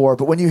heard before,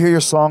 but when you hear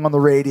your song on the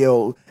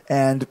radio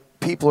and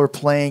people are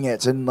playing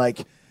it, and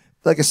like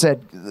I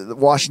said, the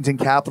Washington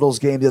Capitals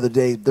game the other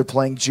day, they're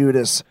playing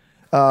Judas.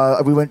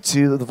 We went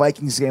to the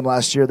Vikings game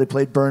last year. They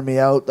played Burn Me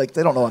Out. Like,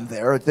 they don't know I'm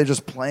there. They're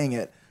just playing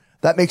it.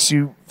 That makes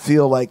you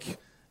feel like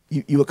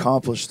you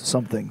accomplished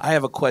something. I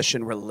have a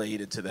question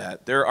related to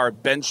that. There are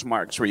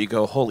benchmarks where you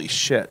go, holy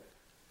shit,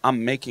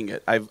 I'm making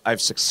it.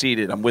 I've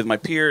succeeded. I'm with my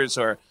peers,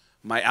 or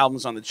my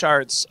album's on the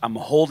charts. I'm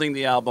holding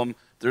the album.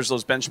 There's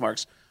those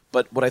benchmarks.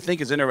 But what I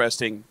think is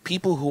interesting,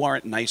 people who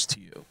aren't nice to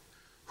you,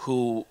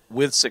 who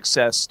with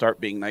success start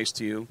being nice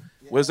to you,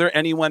 was there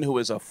anyone who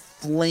was a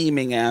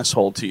flaming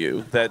asshole to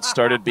you that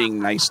started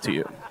being nice to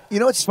you? You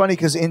know, it's funny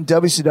because in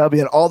WCW,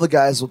 and all the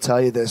guys will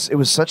tell you this, it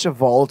was such a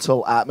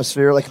volatile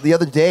atmosphere. Like the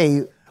other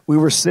day, we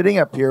were sitting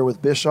up here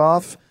with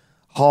Bischoff,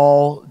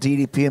 Hall,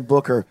 DDP, and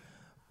Booker.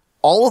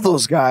 All of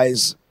those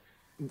guys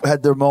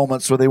had their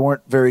moments where they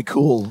weren't very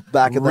cool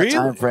back in that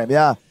time frame.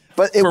 Yeah,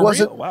 but it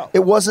wasn't. Wow.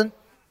 It wasn't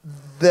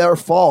their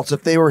fault.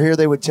 If they were here,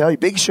 they would tell you.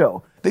 Big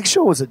Show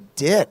was a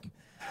dick.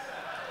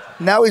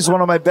 Now he's one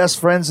of my best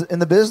friends in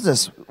the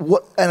business.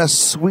 And a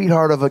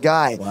sweetheart of a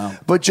guy. Wow.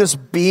 But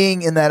just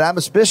being in that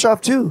atmosphere. Bischoff,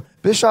 too.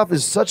 Bischoff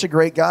is such a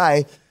great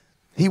guy.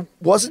 He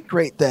wasn't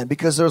great then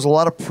because there was a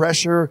lot of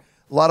pressure,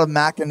 a lot of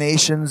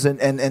machinations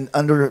and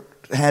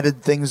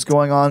underhanded things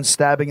going on,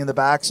 stabbing in the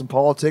backs and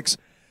politics.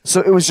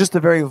 So it was just a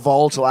very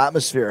volatile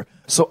atmosphere.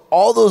 So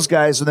all those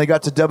guys, when they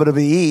got to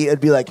WWE, it'd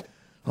be like,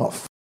 oh,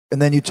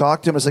 and then you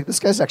talk to him, it's like,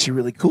 this guy's actually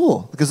really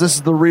cool because this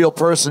is the real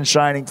person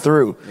shining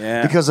through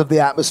because of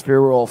the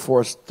atmosphere we're all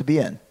forced to be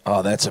in.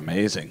 Oh, that's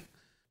amazing.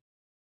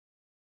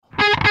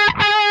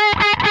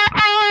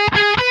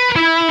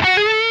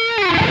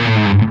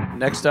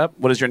 Next up,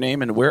 what is your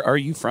name and where are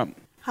you from?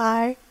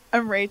 Hi,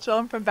 I'm Rachel.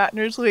 I'm from Baton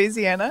Rouge,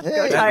 Louisiana. Go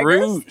Baton Tigers.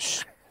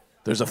 Rouge.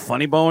 There's a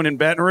funny bone in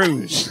Baton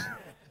Rouge.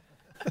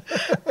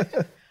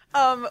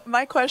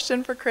 My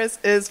question for Chris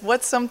is,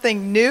 what's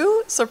something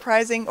new,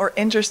 surprising, or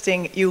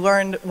interesting you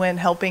learned when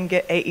helping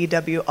get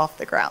AEW off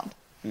the ground?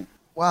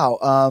 Wow.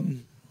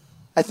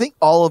 I think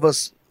all of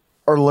us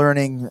are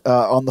learning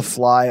on the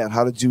fly on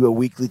how to do a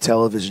weekly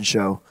television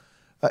show.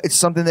 It's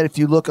something that if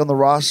you look on the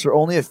roster,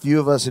 only a few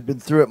of us had been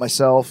through it.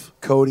 Myself,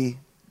 Cody,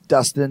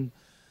 Dustin,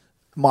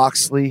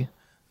 Moxley.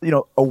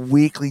 A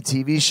weekly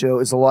TV show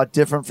is a lot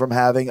different from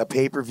having a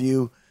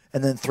pay-per-view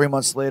and then 3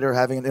 months later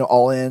having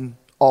all in,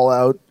 all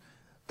out.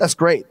 That's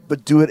great,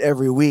 but do it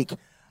every week.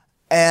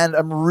 And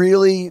I'm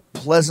really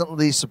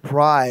pleasantly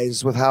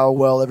surprised with how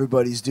well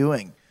everybody's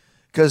doing.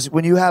 Because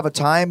when you have a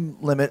time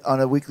limit on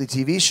a weekly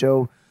TV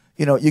show,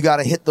 you got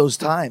to hit those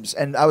times.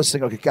 And I was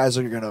thinking, okay, guys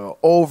are going to go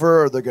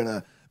over, or they're going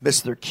to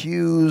miss their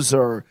cues,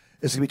 or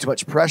there's going to be too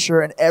much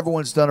pressure. And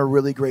everyone's done a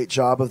really great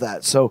job of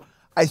that. So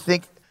I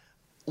think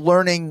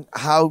learning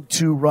how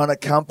to run a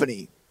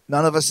company,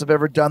 none of us have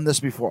ever done this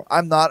before.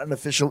 I'm not an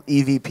official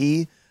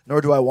EVP,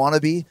 nor do I want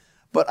to be,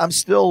 but I'm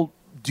still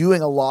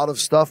doing a lot of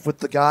stuff with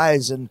the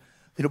guys and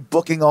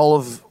booking all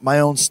of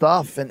my own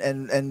stuff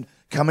and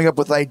coming up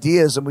with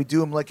ideas, and we do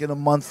them like in a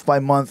month by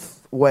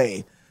month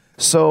way.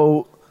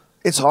 So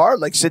it's hard.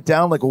 Like, sit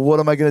down, like, well,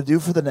 what am I going to do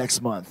for the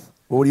next month?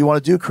 Well, what do you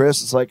want to do,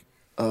 Chris? It's like,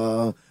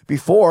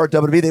 before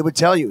WWE, they would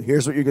tell you,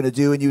 here's what you're going to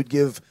do, and you would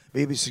give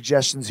maybe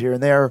suggestions here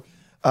and there,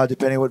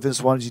 depending on what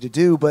Vince wanted you to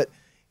do. But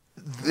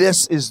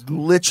this is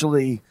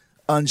literally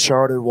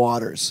uncharted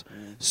waters.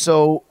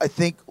 So I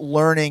think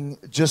learning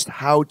just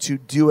how to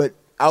do it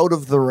out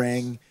of the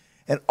ring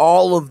and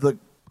all of the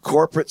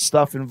corporate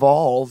stuff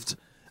involved,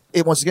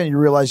 once again, you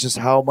realize just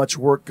how much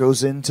work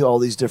goes into all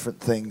these different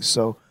things.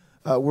 So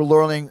we're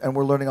learning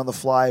on the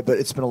fly, but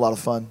it's been a lot of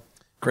fun.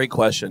 Great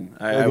question.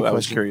 I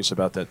was curious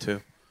about that too.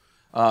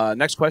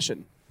 Next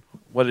question.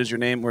 What is your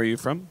name? Where are you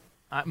from?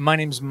 My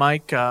name's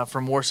Mike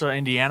from Warsaw,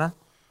 Indiana.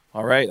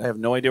 All right. I have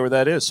no idea where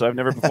that is, so I've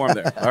never performed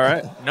there. All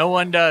right. No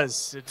one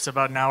does. It's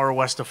about an hour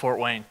west of Fort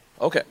Wayne.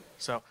 Okay.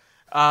 So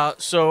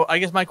I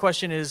guess my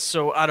question is,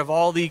 so out of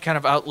all the kind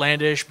of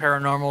outlandish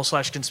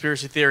paranormal /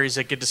 conspiracy theories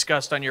that get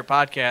discussed on your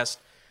podcast,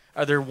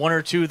 are there one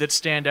or two that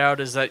stand out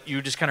as that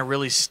you just kind of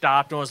really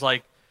stopped and was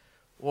like,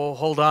 well,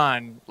 hold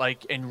on,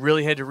 like, and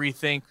really had to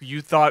rethink?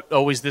 You thought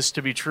always this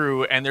to be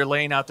true, and they're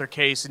laying out their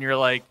case, and you're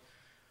like,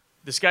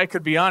 this guy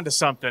could be onto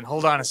something.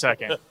 Hold on a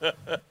second.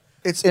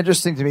 It's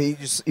interesting to me.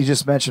 You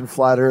just mentioned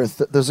Flat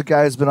Earth. There's a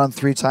guy who's been on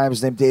 3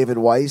 times named David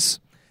Weiss,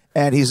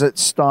 and he's a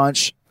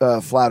staunch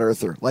Flat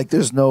Earther. Like,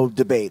 there's no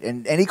debate.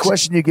 And any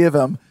question you give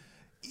him,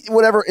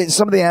 whatever,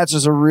 some of the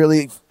answers are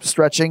really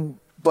stretching,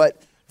 but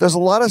there's a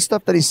lot of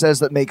stuff that he says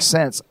that makes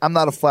sense. I'm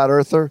not a Flat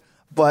Earther,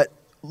 but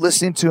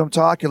listening to him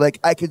talk, you're like,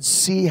 I could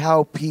see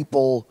how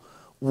people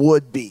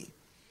would be.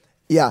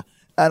 Yeah.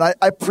 And I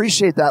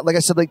appreciate that. Like I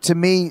said, like, to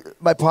me,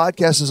 my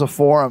podcast is a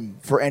forum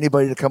for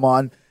anybody to come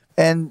on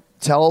and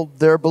tell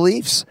their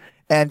beliefs.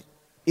 And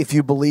if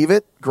you believe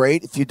it,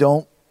 great. If you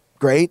don't,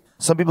 great.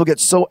 Some people get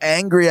so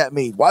angry at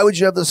me. Why would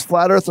you have this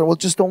Flat Earther? Well,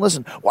 just don't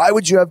listen. Why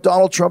would you have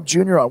Donald Trump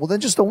Jr. on? Well, then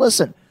just don't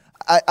listen.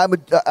 I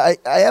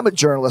am a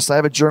journalist. I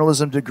have a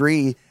journalism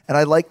degree, and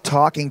I like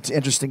talking to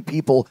interesting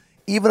people,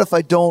 even if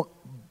I don't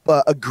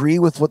agree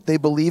with what they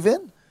believe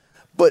in,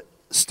 but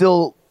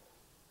still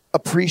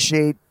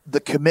appreciate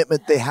the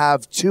commitment they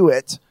have to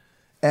it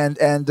and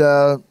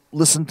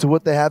listen to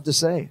what they have to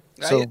say.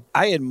 So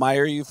I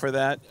admire you for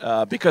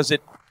that because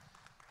it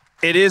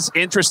is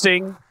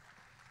interesting.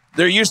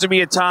 There used to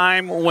be a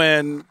time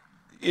when,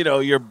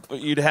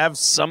 you'd have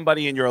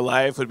somebody in your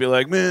life who'd be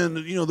like, man,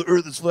 the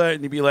earth is flat.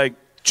 And you'd be like,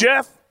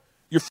 Jeff,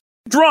 you're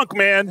drunk,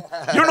 man.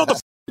 You don't know what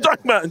the you're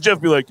talking about. And Jeff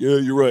would be like, yeah,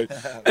 you're right.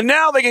 And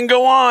now they can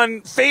go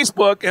on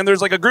Facebook and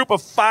there's like a group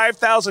of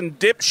 5,000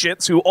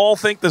 dipshits who all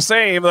think the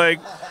same. Like,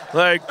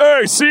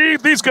 hey, see,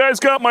 these guys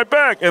got my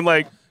back. And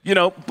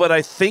but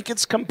I think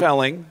it's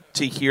compelling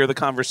to hear the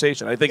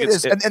conversation. I think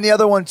it's and the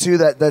other one too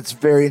that's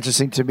very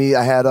interesting to me.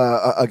 I had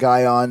a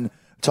guy on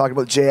talking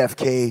about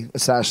JFK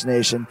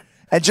assassination,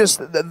 and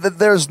just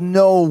there's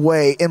no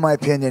way, in my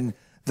opinion,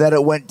 that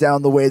it went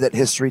down the way that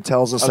history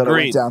tells us that it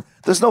went down.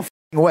 There's no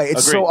f***ing way.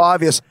 It's so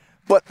obvious.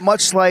 But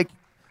much like,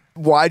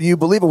 why do you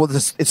believe it? Well,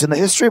 it's in the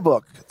history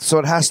book, so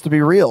it has to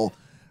be real.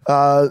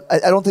 I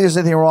don't think there's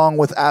anything wrong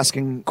with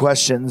asking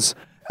questions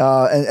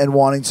and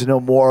wanting to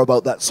know more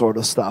about that sort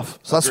of stuff.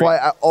 So that's why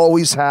I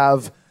always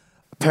have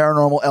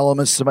paranormal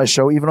elements to my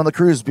show, even on the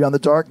cruise, Beyond the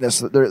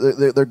Darkness.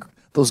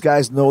 Those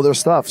guys know their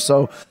stuff.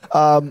 So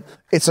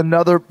it's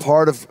another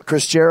part of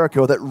Chris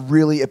Jericho that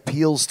really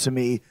appeals to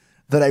me,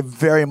 that I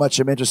very much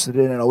am interested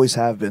in and always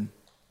have been.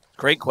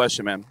 Great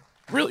question, man.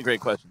 Really great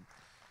question.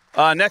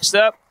 Next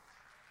up,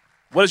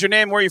 what is your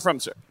name? Where are you from,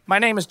 sir? My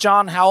name is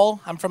John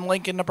Howell. I'm from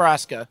Lincoln,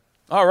 Nebraska.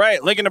 All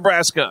right, Lincoln,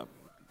 Nebraska.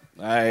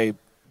 I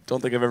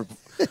don't think I've ever...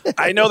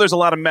 I know there's a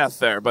lot of meth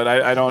there, but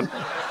I don't...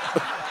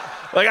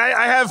 Like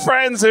I have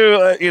friends who,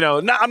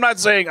 I'm not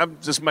saying I'm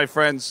just my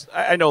friends.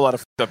 I know a lot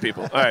of f***ed up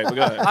people. All right,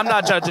 go ahead. I'm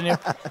not judging you.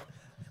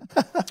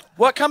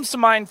 What comes to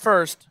mind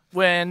first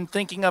when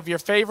thinking of your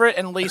favorite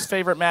and least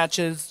favorite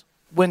matches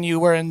when you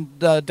were in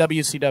the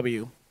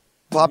WCW?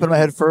 Pop in my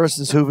head first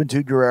is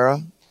Juventud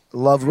Guerrera.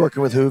 Loved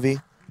working with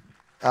Hoovy.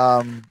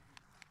 And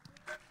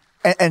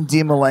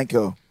Dean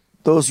Malenko.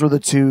 Those were the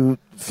two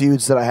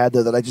feuds that I had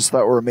there that I just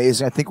thought were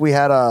amazing. I think we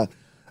had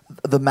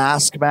the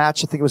mask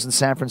match. I think it was in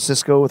San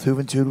Francisco with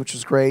Juventud, which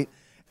was great.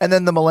 And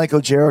then the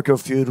Malenko-Jericho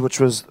feud, which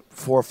was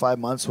 4 or 5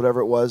 months,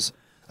 whatever it was.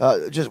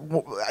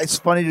 It's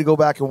funny to go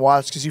back and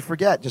watch because you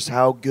forget just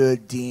how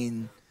good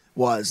Dean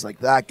was. Like,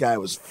 that guy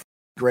was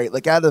great.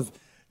 Like, out of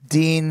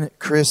Dean,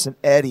 Chris, and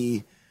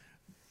Eddie,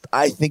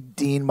 I think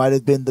Dean might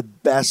have been the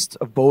best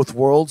of both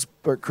worlds,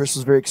 but Chris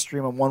was very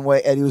extreme in one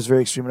way, Eddie was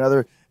very extreme in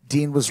another.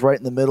 Dean was right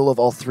in the middle of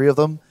all three of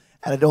them,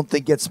 and I don't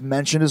think gets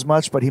mentioned as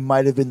much, but he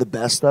might have been the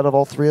best out of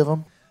all three of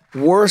them.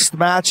 Worst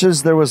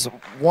matches, there was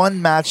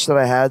one match that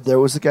I had. There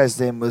was the guy's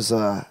name was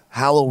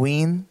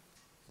Halloween.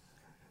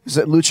 It was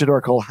a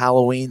luchador called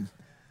Halloween.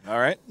 All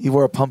right. He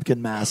wore a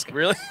pumpkin mask.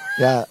 Really?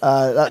 Yeah,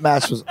 that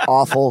match was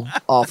awful.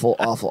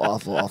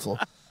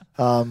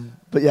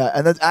 But yeah,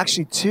 and then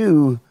actually,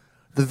 too,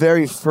 the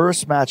very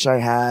first match I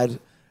had,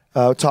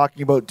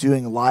 talking about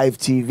doing live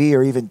TV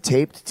or even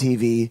taped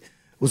TV,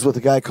 was with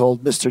a guy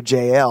called Mr.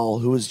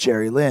 JL, who was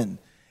Jerry Lynn.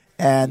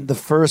 And the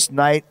first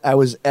night I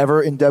was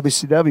ever in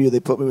WCW, they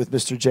put me with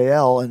Mr.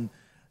 JL, and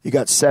you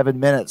got 7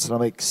 minutes. And I'm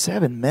like,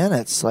 7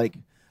 minutes? Like,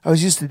 I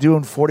was used to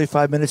doing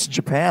 45 minutes in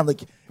Japan.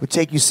 Like, it would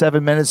take you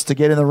 7 minutes to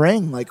get in the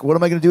ring. Like, what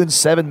am I going to do in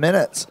 7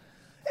 minutes?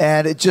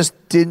 And it just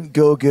didn't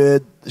go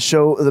good.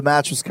 The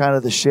match was kind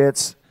of the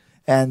shits.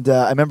 And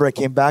I remember I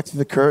came back to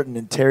the curtain,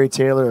 and Terry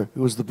Taylor,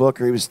 who was the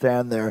booker, he was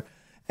standing there,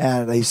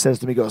 and he says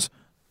to me, he goes,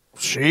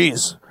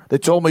 "Jeez, they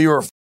told me you were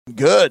f***ing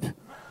good."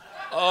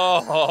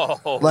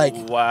 Oh, like,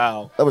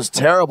 wow. That was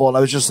terrible. And I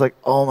was just like,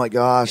 oh my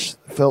gosh,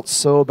 felt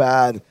so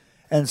bad.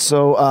 And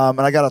so, and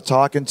I got a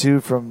talking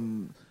to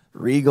from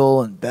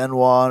Regal and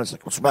Benoit. And it's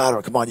like, what's the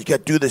matter? Come on, you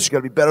can't do this. You got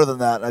to be better than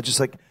that. And I just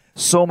like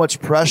so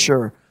much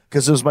pressure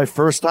because it was my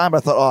first time.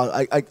 I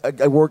thought,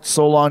 I worked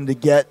so long to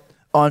get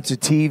onto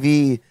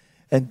TV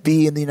and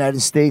be in the United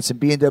States and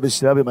be in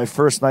WCW. My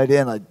first night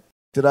in, I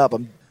did it up.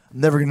 I'm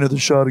never going to do the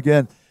shot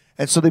again.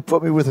 And so they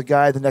put me with a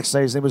guy the next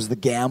night. His name was The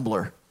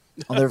Gambler.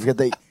 I'll never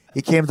forget.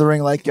 He came to the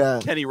ring like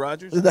Kenny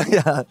Rogers,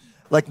 yeah,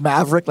 like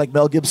Maverick, like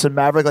Mel Gibson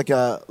Maverick, like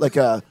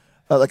a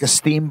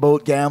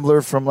steamboat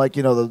gambler from the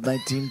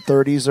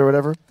 1930s or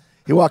whatever.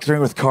 He walked the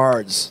ring with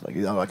cards, I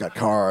got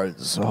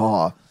cards,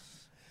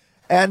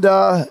 and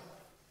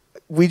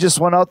we just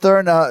went out there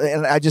and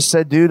I just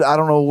said, dude, I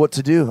don't know what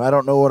to do. I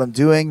don't know what I'm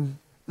doing.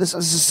 This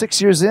is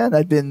 6 years in.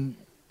 I'd been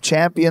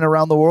champion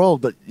around the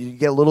world, but you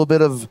get a little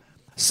bit of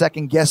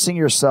second guessing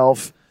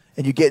yourself,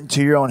 and you get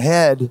into your own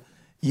head.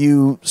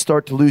 You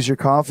start to lose your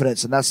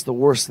confidence, and that's the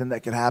worst thing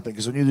that can happen,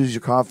 because when you lose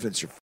your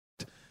confidence, you're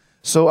f***ed.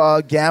 So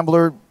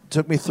Gambler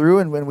took me through,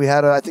 and when we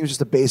had, I think it was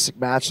just a basic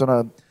match on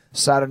a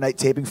Saturday night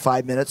taping,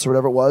 5 minutes or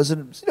whatever it was,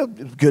 and it was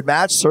a good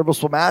match,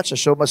 serviceable match. I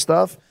showed my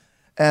stuff,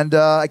 and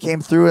I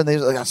came through, and they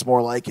were like, that's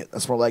more like it.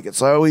 That's more like it.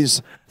 So I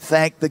always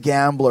thank the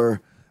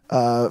Gambler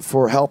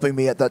for helping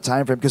me at that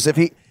time frame, because if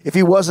he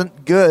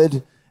wasn't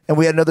good and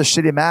we had another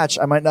shitty match,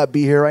 I might not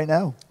be here right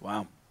now.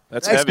 Wow.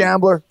 That's Thanks, heavy.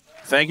 Gambler.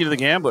 Thank you to the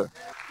Gambler.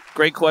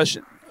 Great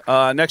question.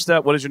 Next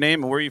up, what is your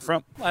name and where are you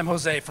from? I'm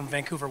Jose from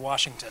Vancouver,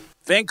 Washington.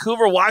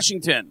 Vancouver,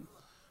 Washington.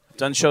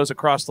 Done shows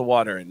across the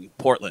water in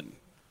Portland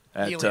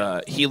at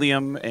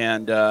Helium,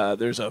 and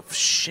there's a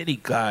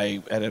shitty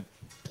guy at a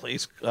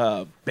place,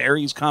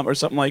 Barry's or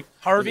something like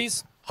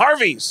Harvey's.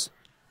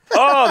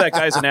 Oh, that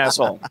guy's an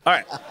asshole. All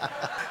right.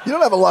 You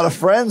don't have a lot of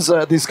friends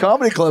at these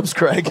comedy clubs,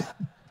 Craig.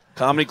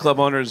 Comedy club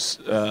owners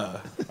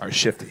are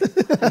shifty.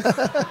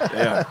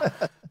 Yeah.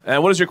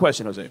 And what is your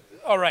question, Jose?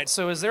 All right.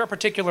 So, is there a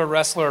particular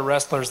wrestler or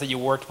wrestlers that you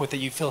worked with that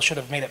you feel should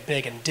have made it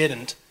big and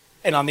didn't?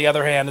 And on the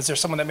other hand, is there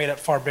someone that made it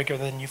far bigger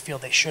than you feel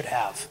they should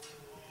have?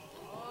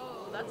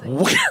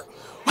 You're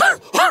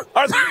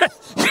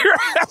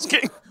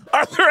asking,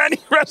 are there any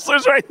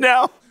wrestlers right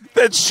now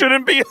that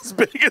shouldn't be as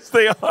big as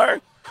they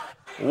are?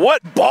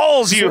 What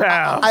balls you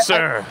have,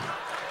 sir?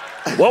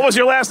 What was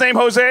your last name,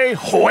 Jose?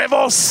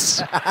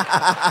 Huevos?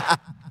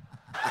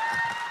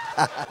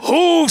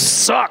 Who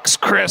sucks,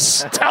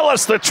 Chris? Tell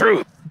us the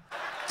truth.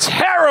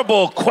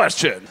 Terrible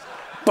question.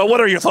 But what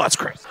are your thoughts,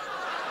 Chris?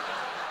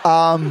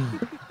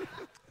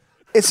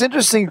 It's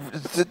interesting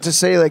to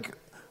say, like,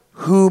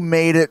 who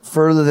made it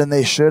further than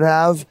they should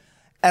have.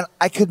 And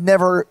I could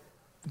never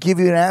give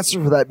you an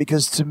answer for that,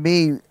 because to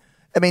me,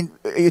 I mean,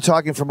 you're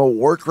talking from a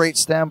work rate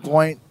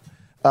standpoint,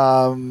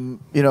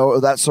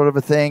 that sort of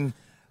a thing.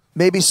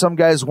 Maybe some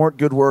guys weren't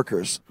good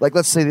workers. Like,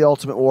 let's say the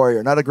Ultimate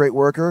Warrior, not a great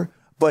worker,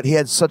 but he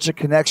had such a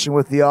connection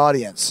with the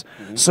audience.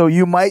 Mm-hmm. So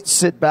you might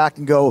sit back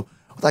and go,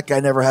 well, that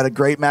guy never had a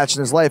great match in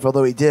his life,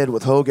 although he did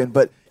with Hogan.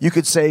 But you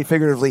could say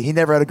figuratively, he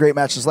never had a great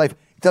match in his life.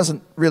 It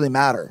doesn't really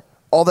matter.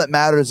 All that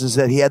matters is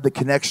that he had the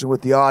connection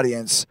with the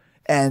audience,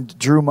 and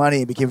drew money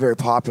and became very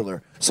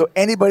popular. So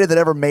anybody that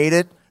ever made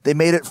it, they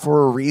made it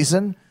for a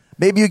reason.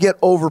 Maybe you get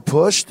over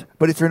pushed,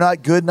 but if you're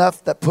not good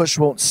enough, that push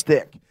won't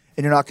stick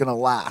and you're not going to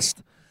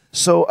last.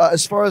 So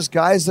as far as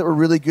guys that were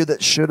really good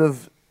that should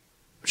have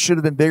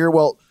been bigger,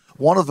 well,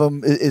 one of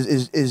them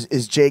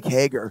is Jake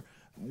Hager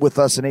with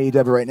us in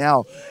AEW right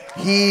now.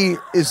 He's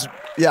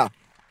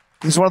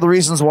one of the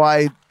reasons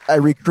why I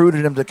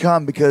recruited him to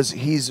come, because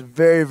he's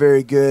very,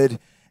 very good.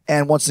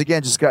 And once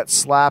again, just got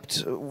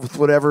slapped with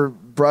whatever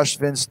brush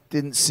Vince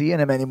didn't see in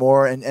him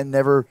anymore and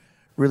never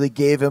really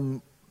gave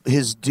him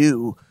his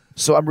due.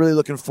 So I'm really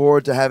looking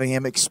forward to having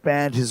him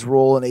expand his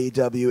role in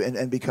AEW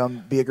and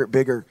become bigger,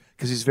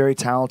 because he's very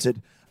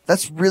talented.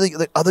 That's really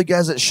like other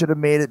guys that should have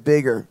made it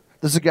bigger.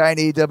 There's a guy in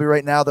AEW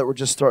right now that we're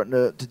just starting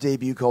to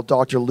debut called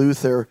Dr.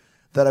 Luther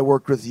that I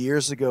worked with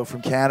years ago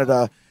from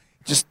Canada.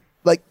 Just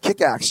like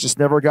Kick-Axe, just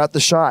never got the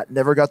shot,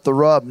 never got the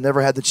rub,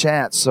 never had the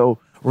chance. So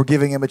we're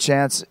giving him a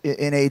chance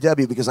in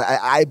AEW because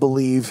I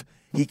believe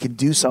he can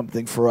do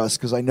something for us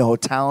because I know how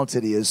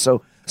talented he is.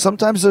 So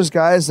sometimes there's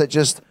guys that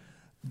just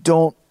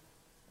don't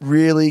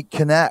really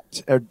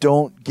connect or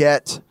don't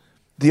get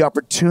the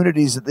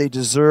opportunities that they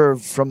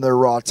deserve from their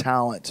raw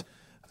talent.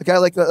 A guy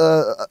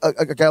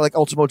like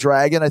Ultimo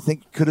Dragon, I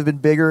think, could have been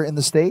bigger in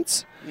the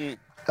States.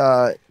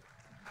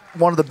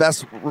 One of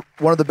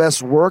the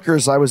best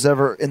workers I was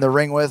ever in the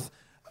ring with.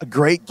 A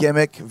great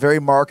gimmick, very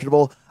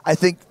marketable. I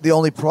think the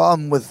only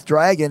problem with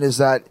Dragon is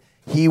that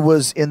he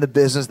was in the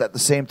business at the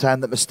same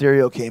time that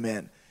Mysterio came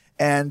in.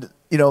 And,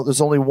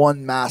 there's only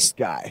one masked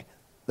guy.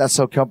 That's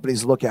how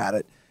companies look at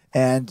it.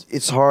 And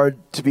it's hard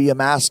to be a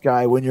masked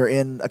guy when you're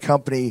in a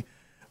company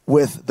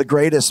with the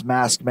greatest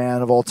masked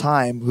man of all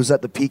time who's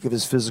at the peak of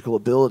his physical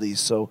abilities.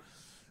 So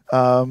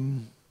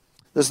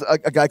there's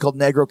a guy called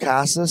Negro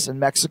Casas in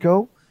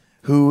Mexico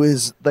who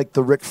is like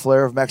the Ric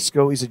Flair of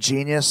Mexico. He's a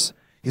genius.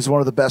 He's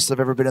one of the best I've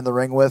ever been in the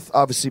ring with.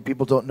 Obviously,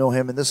 people don't know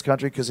him in this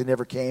country because he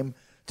never came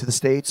to the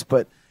States.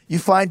 But you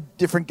find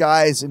different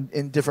guys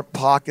in different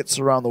pockets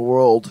around the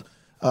world.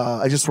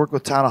 I just worked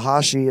with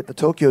Tanahashi at the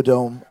Tokyo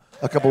Dome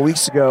a couple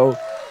weeks ago.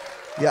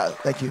 Yeah,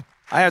 thank you.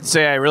 I have to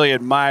say I really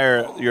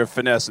admire your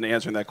finesse in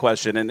answering that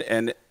question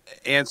and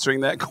answering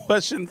that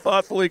question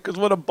thoughtfully, because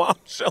what a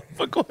bombshell of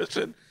a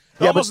question.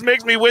 It almost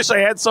makes me wish I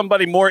had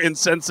somebody more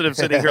insensitive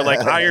sitting here like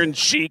Iron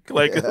Sheik.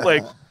 Like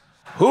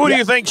who do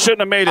you think shouldn't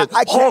have made it?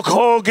 Hulk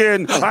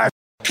Hogan, I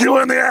f*** you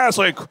in the ass.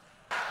 Like,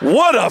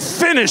 what a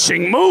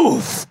finishing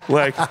move.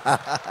 Like,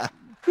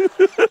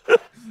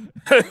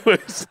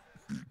 anyways.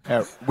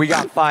 We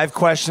got 5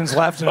 questions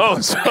left.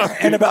 Sorry.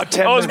 In about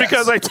 10 minutes. It's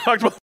because I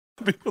talked about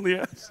people in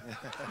the ass.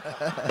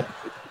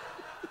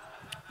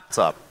 What's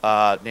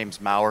up?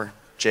 Name's Maurer,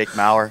 Jake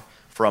Maurer,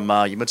 from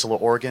Umatilla,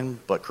 Oregon,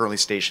 but currently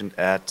stationed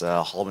at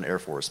Holloman Air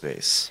Force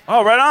Base.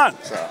 Oh, right on.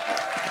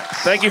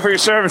 Thank you for your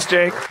service,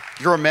 Jake.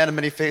 You're a man of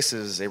many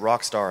faces, a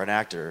rock star, an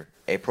actor,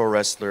 a pro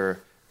wrestler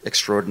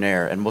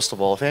extraordinaire, and most of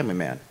all, a family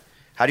man.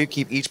 How do you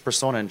keep each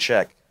persona in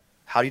check?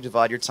 How do you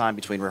divide your time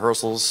between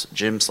rehearsals,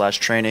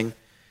 gym/training,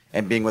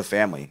 and being with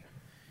family?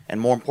 And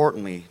more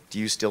importantly, do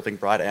you still think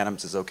Bryan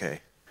Adams is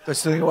okay? Do I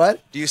still think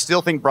what? Do you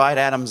still think Bryan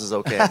Adams is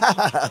okay?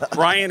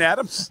 Bryan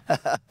Adams?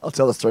 I'll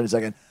tell the story in a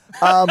second.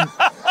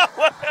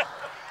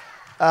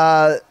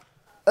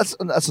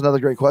 That's another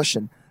great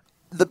question.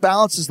 The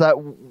balance is that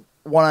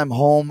when I'm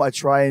home, I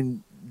try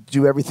and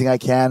do everything I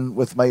can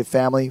with my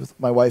family, with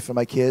my wife and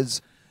my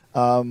kids.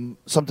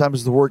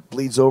 Sometimes the work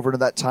bleeds over into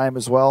that time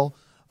as well.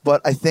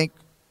 But I think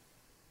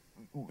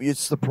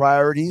it's the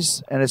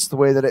priorities, and it's the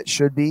way that it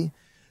should be.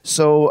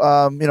 So,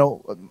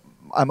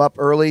 I'm up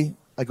early.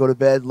 I go to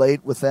bed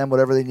late with them,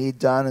 whatever they need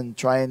done, and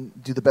try and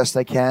do the best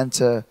I can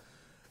to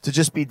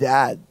just be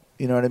dad.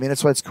 You know what I mean?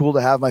 That's why it's cool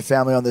to have my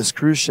family on this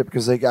cruise ship,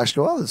 because they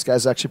actually go, oh, this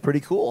guy's actually pretty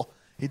cool.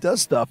 He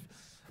does stuff.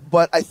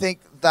 But I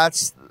think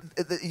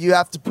you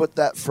have to put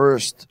that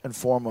first and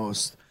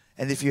foremost.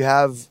 And if you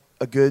have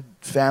a good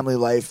family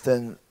life,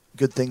 then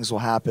good things will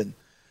happen.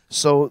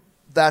 So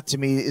that to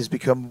me has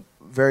become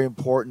very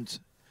important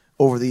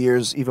over the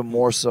years, even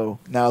more so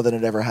now than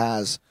it ever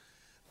has.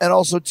 And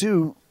also,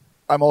 too,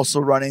 I'm also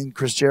running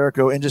Chris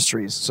Jericho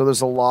Industries. So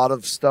there's a lot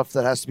of stuff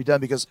that has to be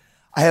done because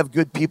I have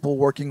good people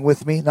working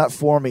with me, not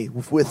for me,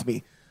 with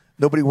me.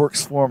 Nobody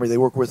works for me. They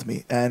work with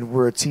me. And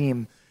we're a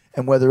team.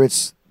 And whether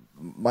it's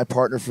my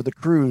partner for the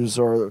cruise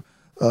or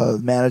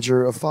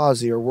manager of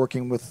Fozzy or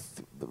working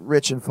with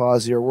Rich and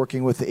Fozzy or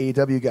working with the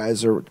AEW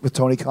guys or with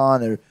Tony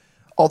Khan or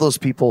all those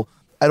people,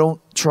 I don't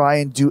try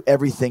and do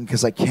everything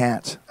because I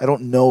can't. I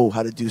don't know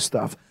how to do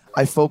stuff.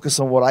 I focus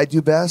on what I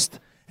do best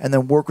and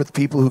then work with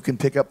people who can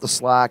pick up the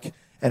slack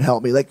and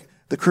help me. Like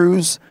the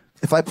cruise,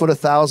 if I put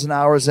 1,000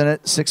 hours in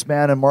it,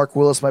 6-man and Mark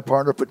Willis, my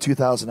partner, put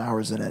 2,000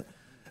 hours in it.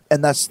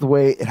 And that's the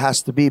way it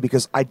has to be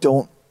because I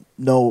don't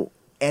know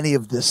any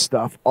of this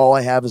stuff. All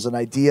I have is an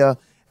idea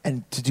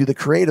and to do the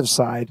creative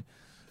side.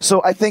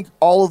 So I think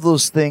all of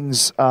those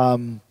things,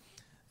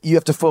 you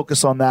have to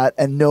focus on that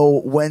and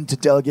know when to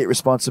delegate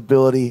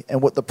responsibility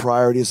and what the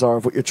priorities are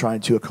of what you're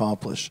trying to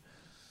accomplish.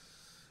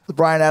 The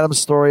Brian Adams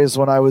story is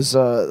when I was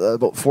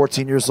about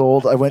 14 years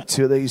old. I went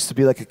to, there used to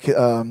be like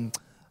a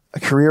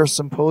career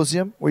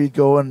symposium where you'd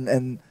go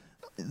and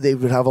they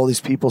would have all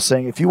these people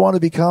saying, if you want to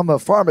become a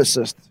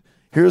pharmacist,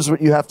 here's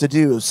what you have to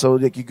do. So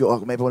like you go, oh,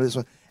 maybe one of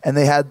these. And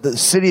they had the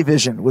City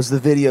Vision was the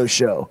video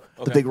show,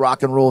 the big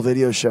rock and roll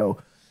video show.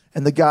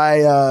 And the guy,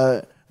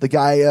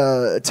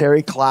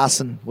 Terry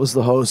Klassen was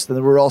the host. And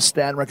we were all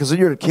standing around, because when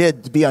you're a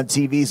kid, to be on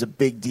TV is a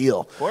big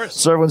deal. Of course.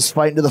 So everyone's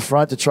fighting to the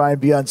front to try and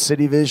be on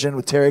City Vision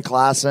with Terry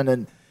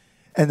Klassen.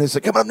 And they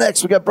said, coming up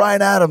next, we got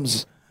Brian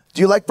Adams.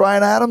 Do you like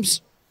Brian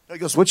Adams? He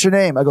goes, what's your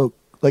name? I go,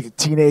 like a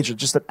teenager,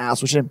 just an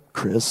ass. What's your name?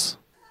 Chris.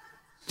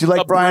 Do you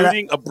like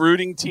Brian? A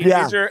brooding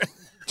teenager? Yeah.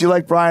 Do you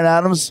like Brian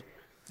Adams?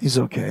 He's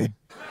okay.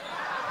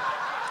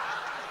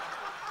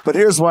 But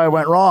here's why I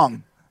went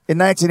wrong. In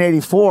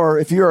 1984,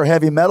 if you're a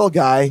heavy metal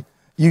guy,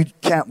 you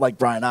can't like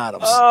Brian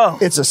Adams. Oh.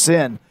 It's a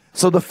sin.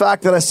 So the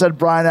fact that I said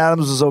Brian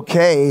Adams was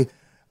okay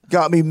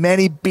got me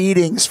many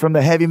beatings from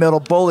the heavy metal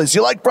bullies.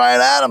 You like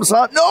Brian Adams,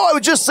 huh? No, I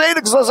was just saying it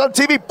because I was on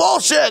TV.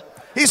 Bullshit.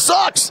 He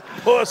sucks.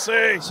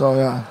 Pussy. So,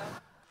 yeah,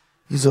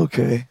 he's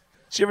okay.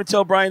 Did you ever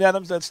tell Brian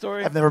Adams that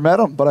story? I've never met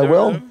him, but I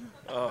will.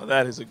 Oh,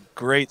 that is a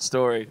great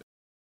story.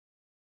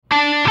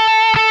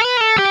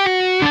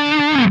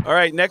 All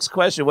right, next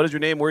question. What is your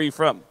name? Where are you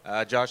from?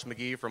 Josh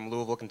McGee from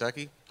Louisville,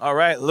 Kentucky. All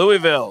right,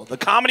 Louisville, the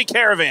Comedy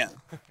Caravan.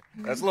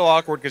 That's a little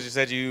awkward because you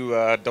said you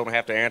don't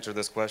have to answer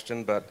this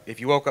question, but if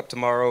you woke up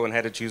tomorrow and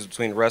had to choose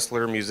between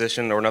wrestler,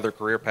 musician, or another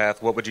career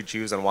path, what would you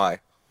choose and why?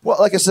 Well,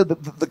 like I said,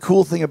 the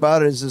cool thing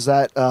about it is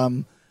that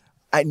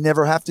I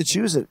never have to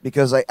choose it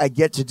because I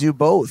get to do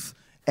both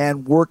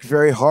and work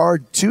very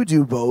hard to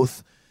do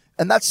both.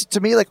 And that's,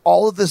 to me, like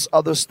all of this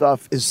other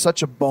stuff is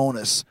such a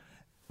bonus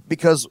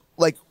because,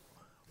 like,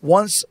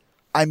 once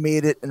I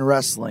made it in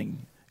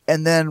wrestling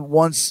and then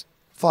once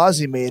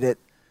Fozzy made it,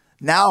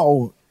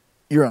 now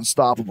you're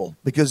unstoppable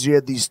because you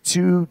had these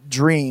two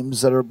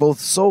dreams that are both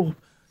so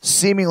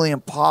seemingly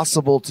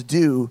impossible to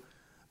do,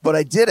 but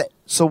I did it.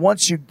 So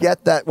once you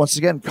get that, once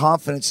again,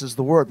 confidence is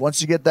the word.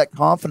 Once you get that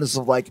confidence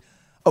of like,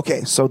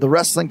 okay, so the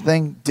wrestling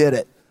thing, did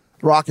it.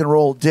 Rock and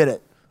roll, did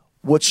it.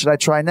 What should I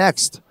try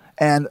next?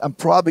 And I'm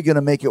probably going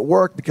to make it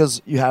work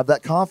because you have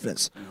that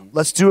confidence.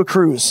 Let's do a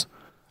cruise.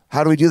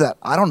 How do we do that?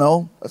 I don't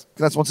know.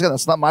 That's once again,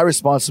 that's not my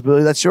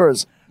responsibility. That's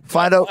yours.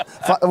 Find out,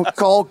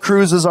 call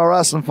Cruises R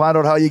Us and find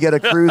out how you get a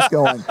cruise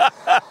going.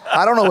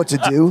 I don't know what to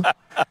do.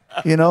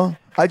 You know,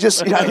 I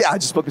just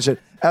booked the shit.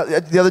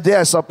 The other day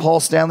I saw Paul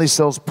Stanley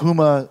sells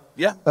Puma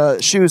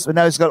shoes, but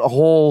now he's got a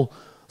whole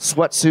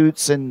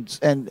sweatsuits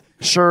and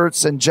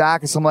shirts and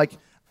jackets. I'm like,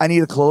 I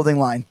need a clothing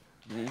line.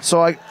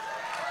 So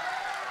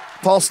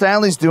Paul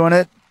Stanley's doing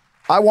it.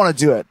 I want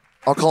to do it.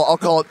 I'll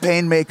call it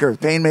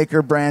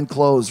Painmaker brand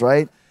clothes,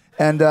 right?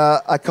 And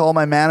I called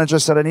my manager,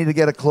 said I need to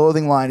get a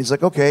clothing line. He's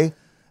like, okay.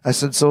 I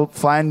said, so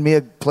find me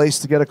a place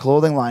to get a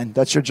clothing line.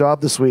 That's your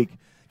job this week.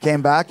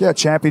 Came back,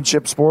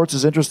 Championship Sports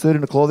is interested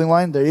in a clothing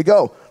line. There you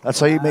go. That's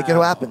how you make it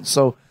happen.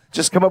 So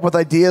just come up with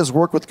ideas,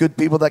 work with good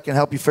people that can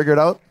help you figure it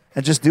out,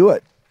 and just do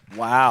it.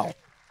 Wow.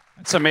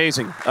 That's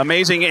amazing.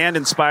 Amazing and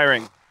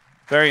inspiring.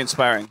 Very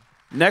inspiring.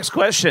 Next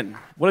question.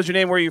 What is your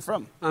name? Where are you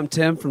from? I'm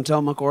Tim from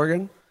Tillamook,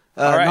 Oregon.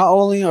 All right. Not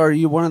only are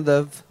you one of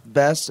the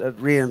best at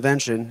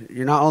reinvention,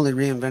 you're not only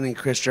reinventing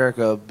Chris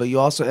Jericho, but you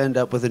also end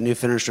up with a new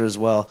finisher as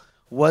well.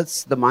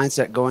 What's the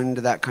mindset going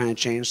into that kind of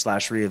change /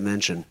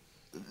 reinvention?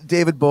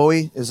 David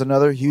Bowie is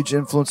another huge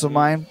influence of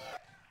mine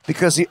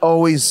because he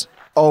always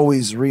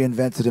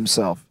reinvented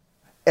himself.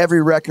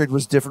 Every record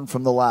was different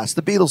from the last.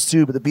 The Beatles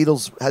too, but the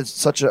Beatles had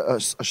such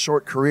a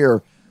short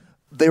career.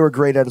 They were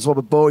great at it as well.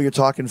 But Bowie, you're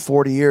talking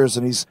 40 years,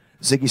 and he's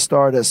Ziggy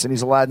Stardust, and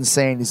he's Aladdin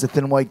Sane, he's the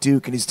Thin White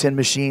Duke, and he's Tin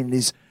Machine, and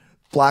he's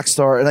Black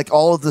Star, and like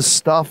all of this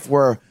stuff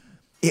where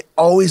it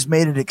always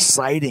made it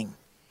exciting.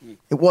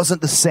 It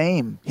wasn't the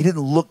same. He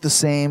didn't look the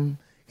same.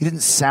 He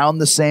didn't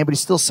sound the same, but he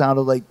still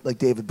sounded like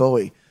David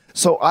Bowie.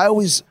 So I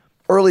always,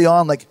 early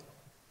on, like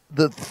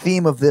the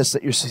theme of this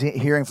that you're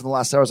hearing from the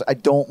last hours, I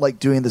don't like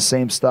doing the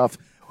same stuff.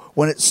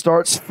 When it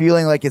starts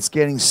feeling like it's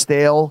getting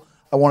stale,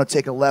 I want to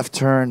take a left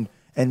turn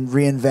and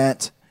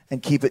reinvent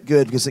and keep it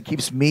good because it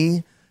keeps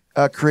me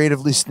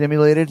creatively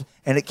stimulated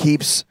and it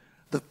keeps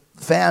the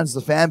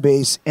fan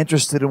base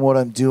interested in what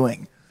I'm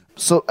doing.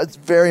 So it's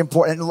very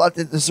important.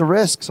 And it's a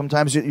risk.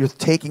 Sometimes you're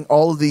taking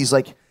all of these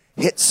like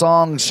hit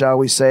songs, shall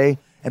we say,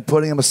 and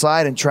putting them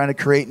aside and trying to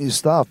create new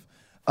stuff.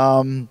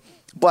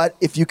 But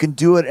if you can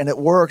do it and it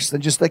works,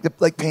 then just like the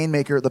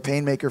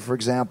Painmaker, for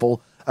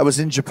example, I was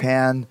in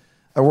Japan.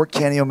 I worked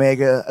Kenny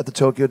Omega at the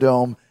Tokyo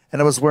Dome,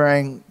 and I was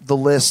wearing the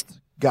List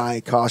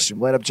guy costume,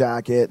 light up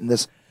jacket, and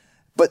this.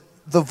 But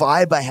the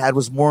vibe I had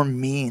was more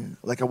mean.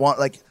 I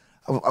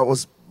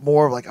was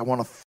more like I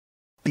want to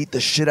beat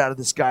the shit out of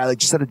this guy. Like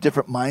just had a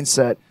different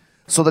mindset.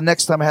 So the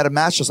next time I had a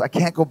match, I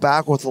can't go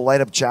back with a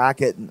light up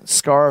jacket and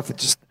scarf. It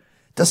just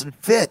doesn't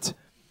fit.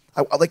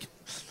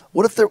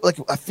 What if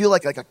I feel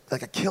like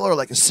a killer,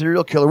 like a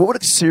serial killer. What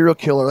would a serial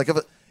killer like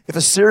if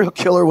a serial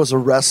killer was a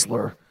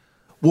wrestler?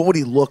 What would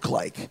he look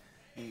like?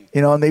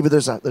 You know, and maybe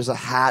there's a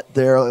hat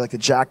there, like a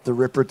Jack the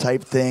Ripper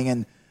type thing,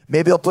 and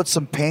Maybe I'll put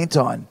some paint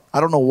on. I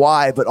don't know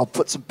why, but I'll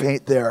put some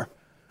paint there.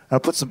 And I'll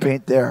put some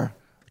paint there.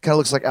 It kind of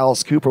looks like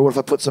Alice Cooper. What if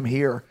I put some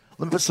here?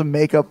 Let me put some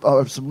makeup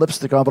or some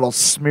lipstick on, but I'll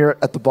smear it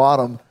at the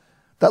bottom.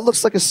 That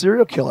looks like a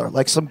serial killer,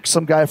 like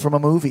some guy from a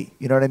movie.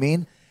 You know what I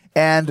mean?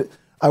 And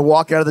I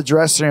walk out of the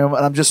dressing room,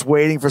 and I'm just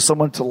waiting for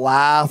someone to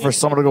laugh or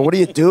someone to go, what are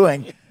you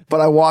doing?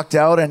 But I walked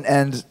out,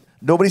 and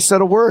nobody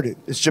said a word.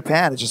 It's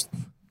Japan. It's just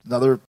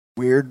another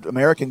weird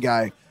American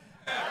guy.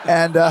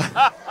 And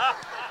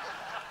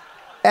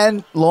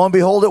lo and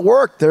behold, it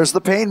worked. There's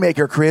the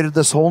Painmaker, created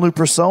this whole new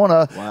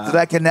persona that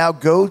I can now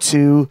go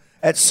to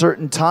at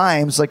certain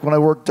times. Like when I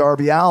work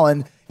Darby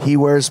Allin, he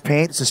wears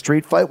paint. It's a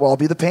street fight. Well, I'll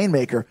be the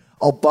Painmaker.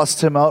 I'll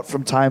bust him out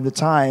from time to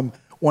time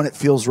when it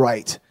feels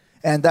right.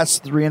 And that's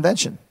the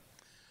reinvention.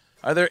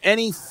 Are there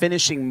any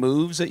finishing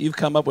moves that you've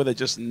come up with that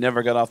just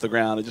never got off the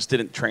ground? It just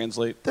didn't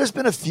translate? There's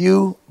been a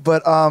few,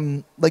 but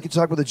like you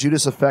talk about the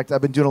Judas effect,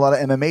 I've been doing a lot of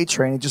MMA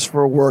training just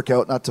for a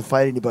workout, not to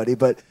fight anybody,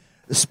 but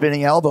the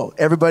spinning elbow.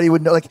 Everybody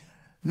would know, like,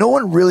 no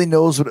one really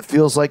knows what it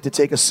feels like to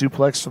take a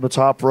suplex from the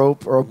top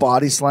rope or a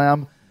body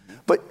slam,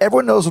 but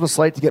everyone knows what it's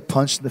like to get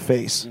punched in the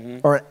face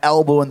or an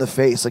elbow in the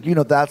face. Like,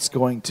 that's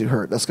going to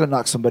hurt. That's going to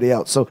knock somebody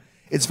out. So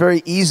it's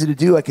very easy to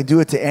do. I can do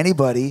it to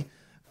anybody,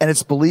 and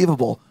it's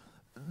believable.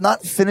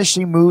 Not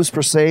finishing moves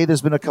per se.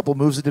 There's been a couple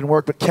moves that didn't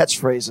work, but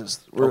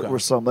catchphrases were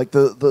some. Like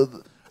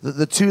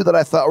the two that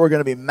I thought were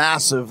going to be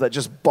massive that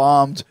just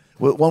bombed.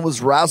 One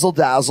was Razzle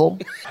Dazzle.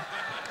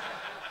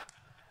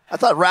 I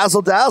thought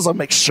Razzle Dazzle,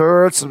 make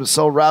shirts and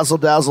sell Razzle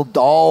Dazzle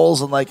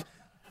dolls, and like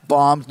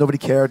bombed. Nobody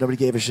cared. Nobody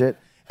gave a shit.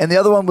 And the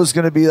other one was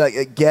going to be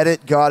like get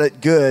it, got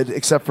it, good,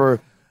 except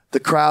for the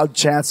crowd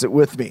chants it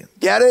with me.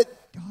 Get it,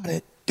 got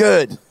it,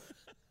 good.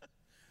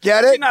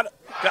 Get it,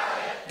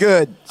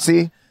 good.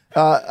 See,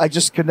 I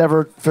just could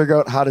never figure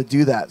out how to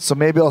do that. So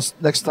maybe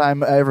next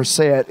time I ever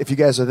say it, if you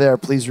guys are there,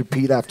 please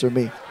repeat after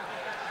me.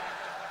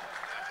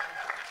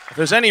 If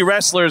there's any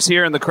wrestlers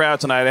here in the crowd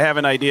tonight, I have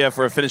an idea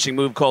for a finishing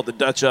move called the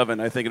Dutch Oven.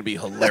 I think it'd be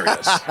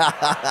hilarious.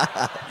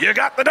 You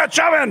got the Dutch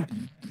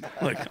Oven!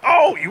 Like,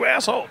 oh, you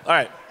asshole. All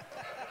right.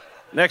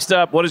 Next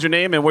up, what is your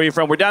name and where are you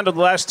from? We're down to the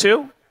last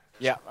two.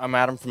 Yeah, I'm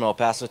Adam from El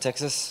Paso,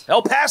 Texas.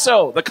 El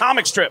Paso, the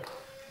comic strip.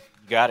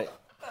 You got it.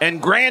 And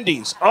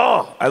Grandy's.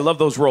 Oh, I love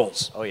those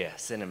rolls. Oh, yeah,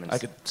 cinnamon.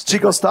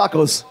 Chico's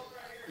Tacos.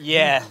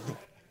 Yeah.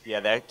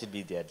 Yeah, that could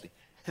be deadly.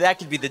 That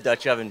could be the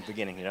Dutch Oven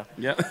beginning,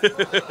 Yeah.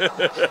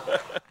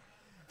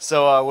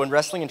 So when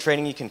wrestling and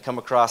training, you can come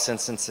across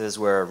instances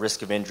where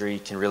risk of injury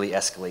can really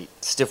escalate.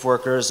 Stiff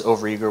workers,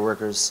 overeager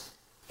workers,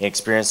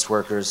 inexperienced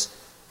workers.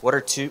 What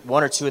are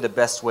one or two of the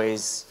best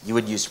ways you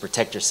would use to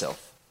protect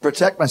yourself?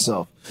 Protect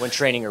myself. When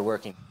training or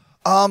working?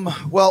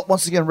 Well,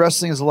 once again,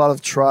 wrestling is a lot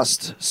of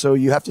trust. So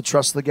you have to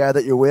trust the guy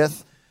that you're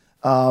with.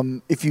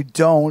 If you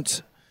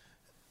don't,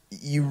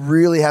 you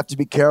really have to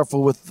be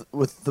careful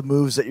with the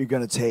moves that you're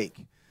going to take.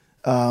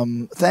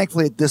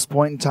 Thankfully, at this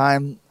point in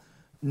time,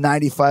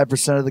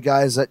 95% of the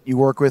guys that you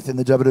work with in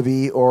the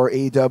WWE or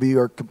AEW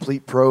are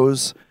complete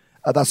pros.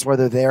 That's why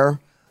they're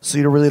there. So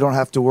you really don't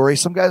have to worry.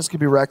 Some guys can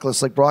be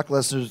reckless. Like Brock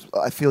Lesnar,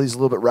 I feel he's a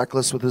little bit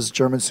reckless with his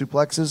German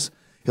suplexes.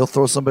 He'll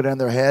throw somebody on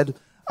their head.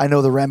 I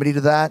know the remedy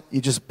to that. You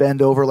just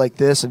bend over like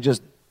this and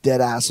just dead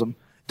ass them.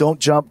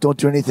 Don't jump. Don't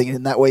do anything.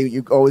 And that way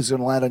you're always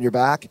going to land on your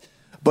back.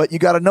 But you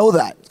got to know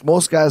that.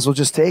 Most guys will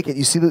just take it.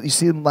 You see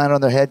them land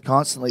on their head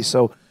constantly.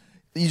 So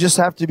you just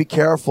have to be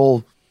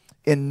careful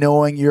in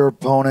knowing your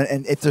opponent,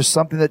 and if there's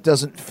something that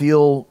doesn't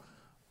feel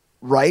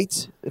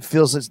right, it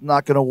feels it's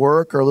not going to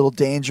work or a little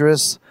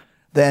dangerous,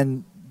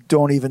 then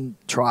don't even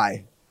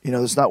try.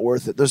 It's not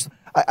worth it.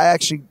 I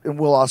actually, and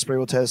Will Ospreay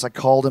will tell us, I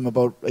called him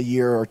about a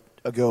year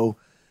ago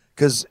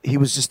because he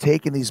was just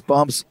taking these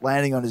bumps,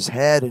 landing on his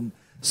head, and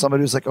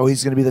somebody was like, oh,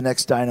 he's going to be the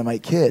next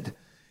Dynamite Kid.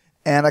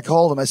 And I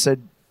called him. I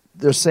said,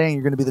 they're saying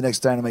you're going to be the next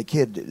Dynamite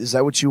Kid. Is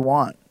that what you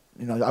want?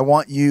 I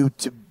want you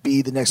to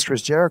be the next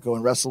Chris Jericho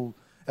and wrestle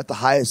at the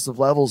highest of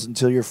levels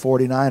until you're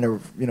 49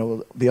 or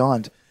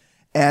beyond.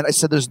 And I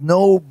said, there's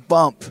no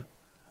bump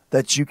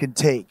that you can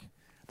take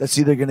that's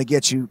either going to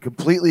get you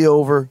completely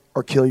over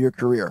or kill your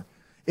career.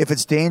 If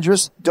it's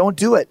dangerous, don't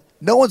do it.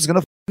 No one's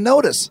going to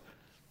notice.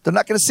 They're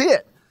not going to see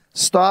it.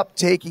 Stop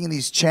taking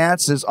these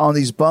chances on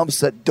these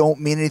bumps that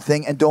don't mean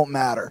anything and don't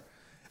matter.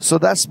 So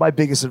that's my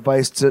biggest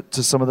advice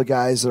to some of the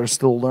guys that are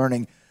still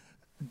learning.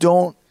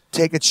 Don't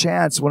take a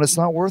chance when it's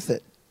not worth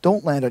it.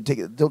 Don't land on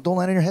Don't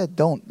land on your head.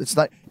 Don't. It's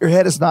not. Your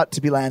head is not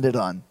to be landed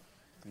on.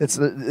 It's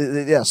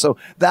So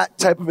that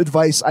type of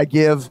advice I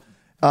give,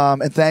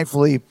 and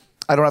thankfully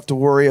I don't have to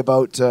worry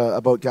about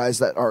guys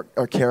that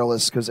are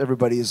careless because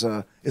everybody is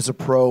a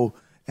pro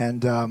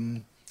and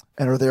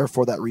are there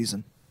for that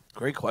reason.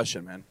 Great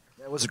question, man.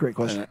 That was a great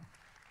question.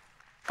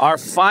 Our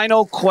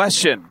final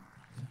question.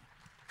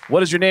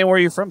 What is your name? Where are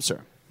you from, sir?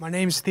 My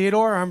name's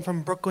Theodore. I'm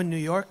from Brooklyn, New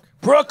York.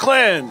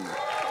 Brooklyn.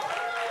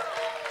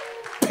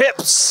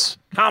 Pips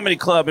Comedy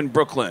Club in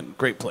Brooklyn.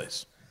 Great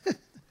place.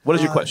 What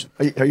is your question?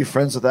 Are you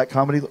friends with that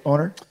comedy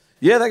owner?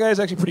 Yeah, that guy's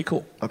actually pretty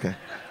cool. Okay.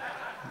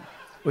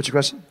 What's your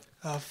question?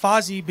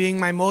 Fozzy being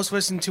my most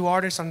listened to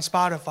artist on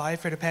Spotify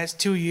for the past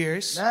 2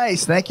 years.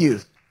 Nice, thank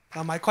you.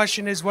 My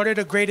question is, what are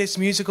the greatest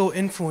musical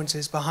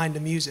influences behind the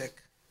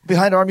music?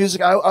 Behind our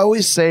music, I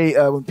always say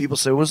when people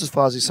say, "What does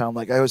Fozzy sound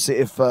like?" I always say,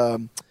 if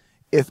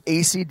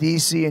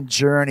AC/DC and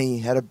Journey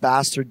had a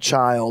bastard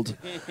child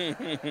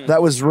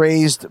that was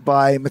raised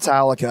by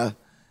Metallica,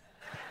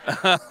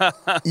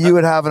 you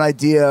would have an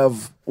idea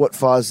of what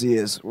Fozzy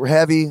is. We're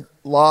heavy,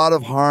 a lot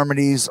of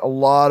harmonies, a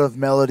lot of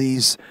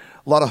melodies,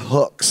 a lot of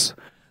hooks.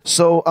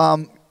 So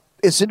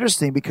it's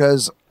interesting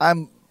because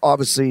I'm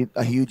obviously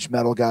a huge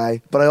metal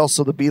guy, but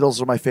the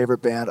Beatles are my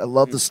favorite band. I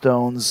love the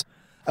Stones.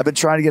 I've been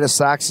trying to get a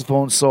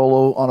saxophone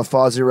solo on a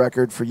Fozzy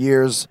record for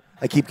years.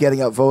 I keep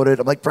getting outvoted.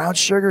 I'm like, Brown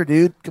Sugar,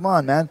 dude. Come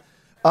on, man.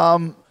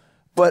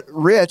 But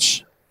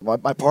Rich,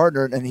 my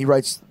partner, and he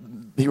writes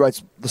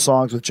the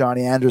songs with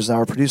Johnny Anders,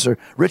 our producer.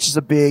 Rich is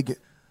a big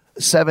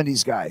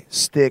 70s guy.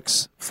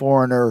 Styx,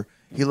 Foreigner.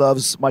 He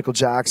loves Michael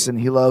Jackson.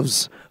 He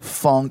loves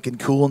funk and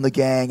Kool and the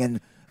Gang and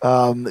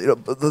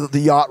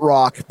the yacht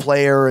rock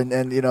player and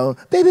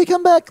Baby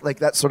Come Back, like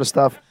that sort of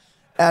stuff.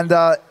 And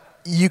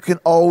you can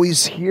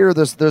always hear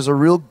there's a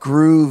real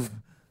groove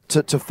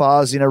to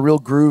Fozzy and a real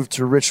groove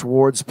to Rich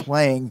Ward's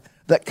playing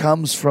that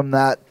comes from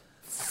that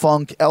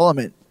funk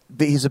element.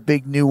 He's a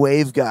big new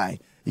wave guy.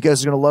 You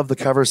guys are going to love the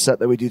cover set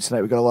that we do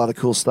tonight. We've got a lot of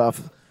cool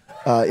stuff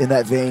in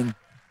that vein.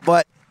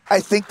 But I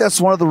think that's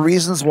one of the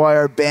reasons why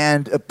our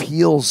band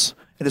appeals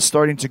and is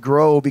starting to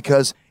grow,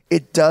 because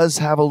it does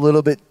have a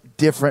little bit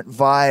different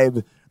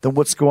vibe than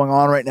what's going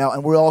on right now.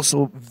 And we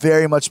also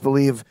very much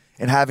believe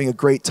in having a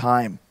great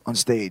time on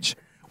stage.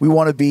 We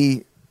want to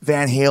be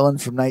Van Halen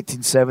from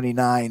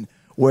 1979,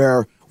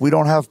 where we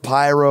don't have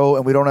pyro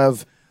and we don't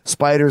have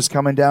spiders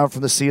coming down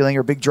from the ceiling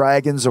or big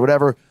dragons or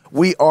whatever.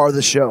 We are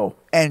the show,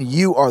 and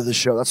you are the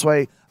show. That's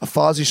why a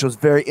Fozzy show is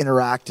very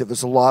interactive.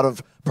 There's a lot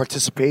of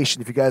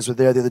participation. If you guys were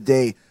there the other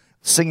day,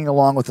 singing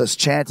along with us,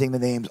 chanting the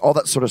names, all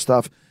that sort of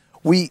stuff,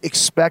 we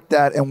expect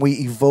that and we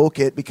evoke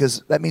it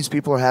because that means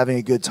people are having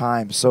a good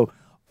time. So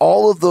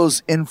all of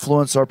those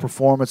influence our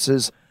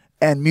performances,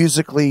 and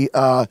musically,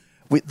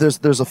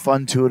 there's a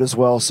fun to it as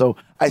well. So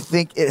I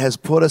think it has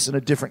put us in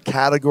a different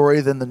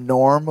category than the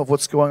norm of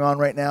what's going on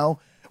right now,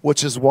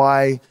 which is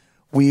why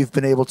we've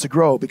been able to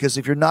grow. Because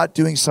if you're not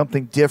doing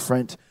something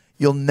different,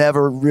 you'll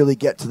never really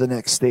get to the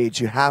next stage.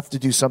 You have to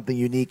do something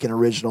unique and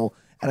original.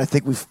 And I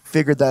think we've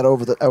figured that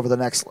over the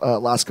next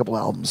last couple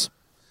albums.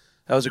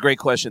 That was a great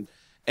question.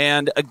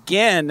 And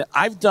again,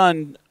 I've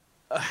done,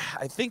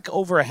 I think,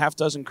 over a half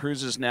dozen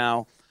cruises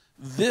now.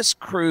 This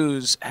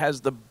cruise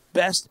has the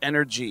best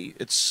energy.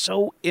 It's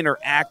so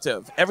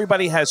interactive.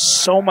 Everybody has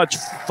so much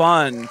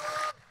fun,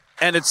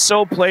 and it's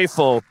so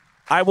playful.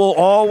 I will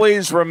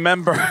always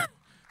remember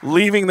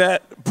leaving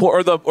that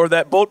or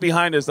that boat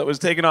behind us that was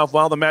taking off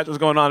while the match was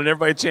going on, and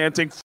everybody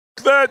chanting,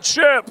 "F that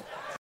ship!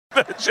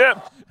 F that ship!"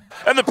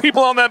 And the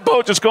people on that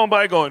boat just going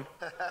by going,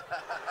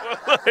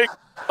 like,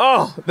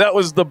 oh, that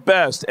was the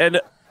best. And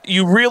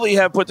you really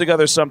have put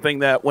together something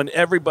that when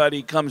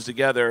everybody comes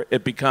together,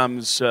 it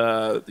becomes,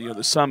 the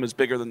sum is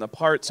bigger than the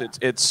parts.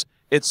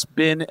 It's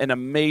been an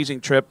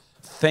amazing trip.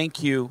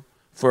 Thank you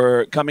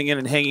for coming in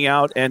and hanging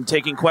out and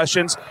taking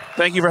questions.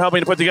 Thank you for helping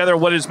to put together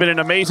what has been an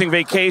amazing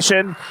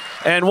vacation.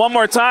 And one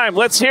more time,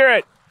 let's hear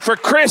it for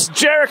Chris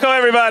Jericho,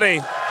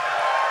 everybody.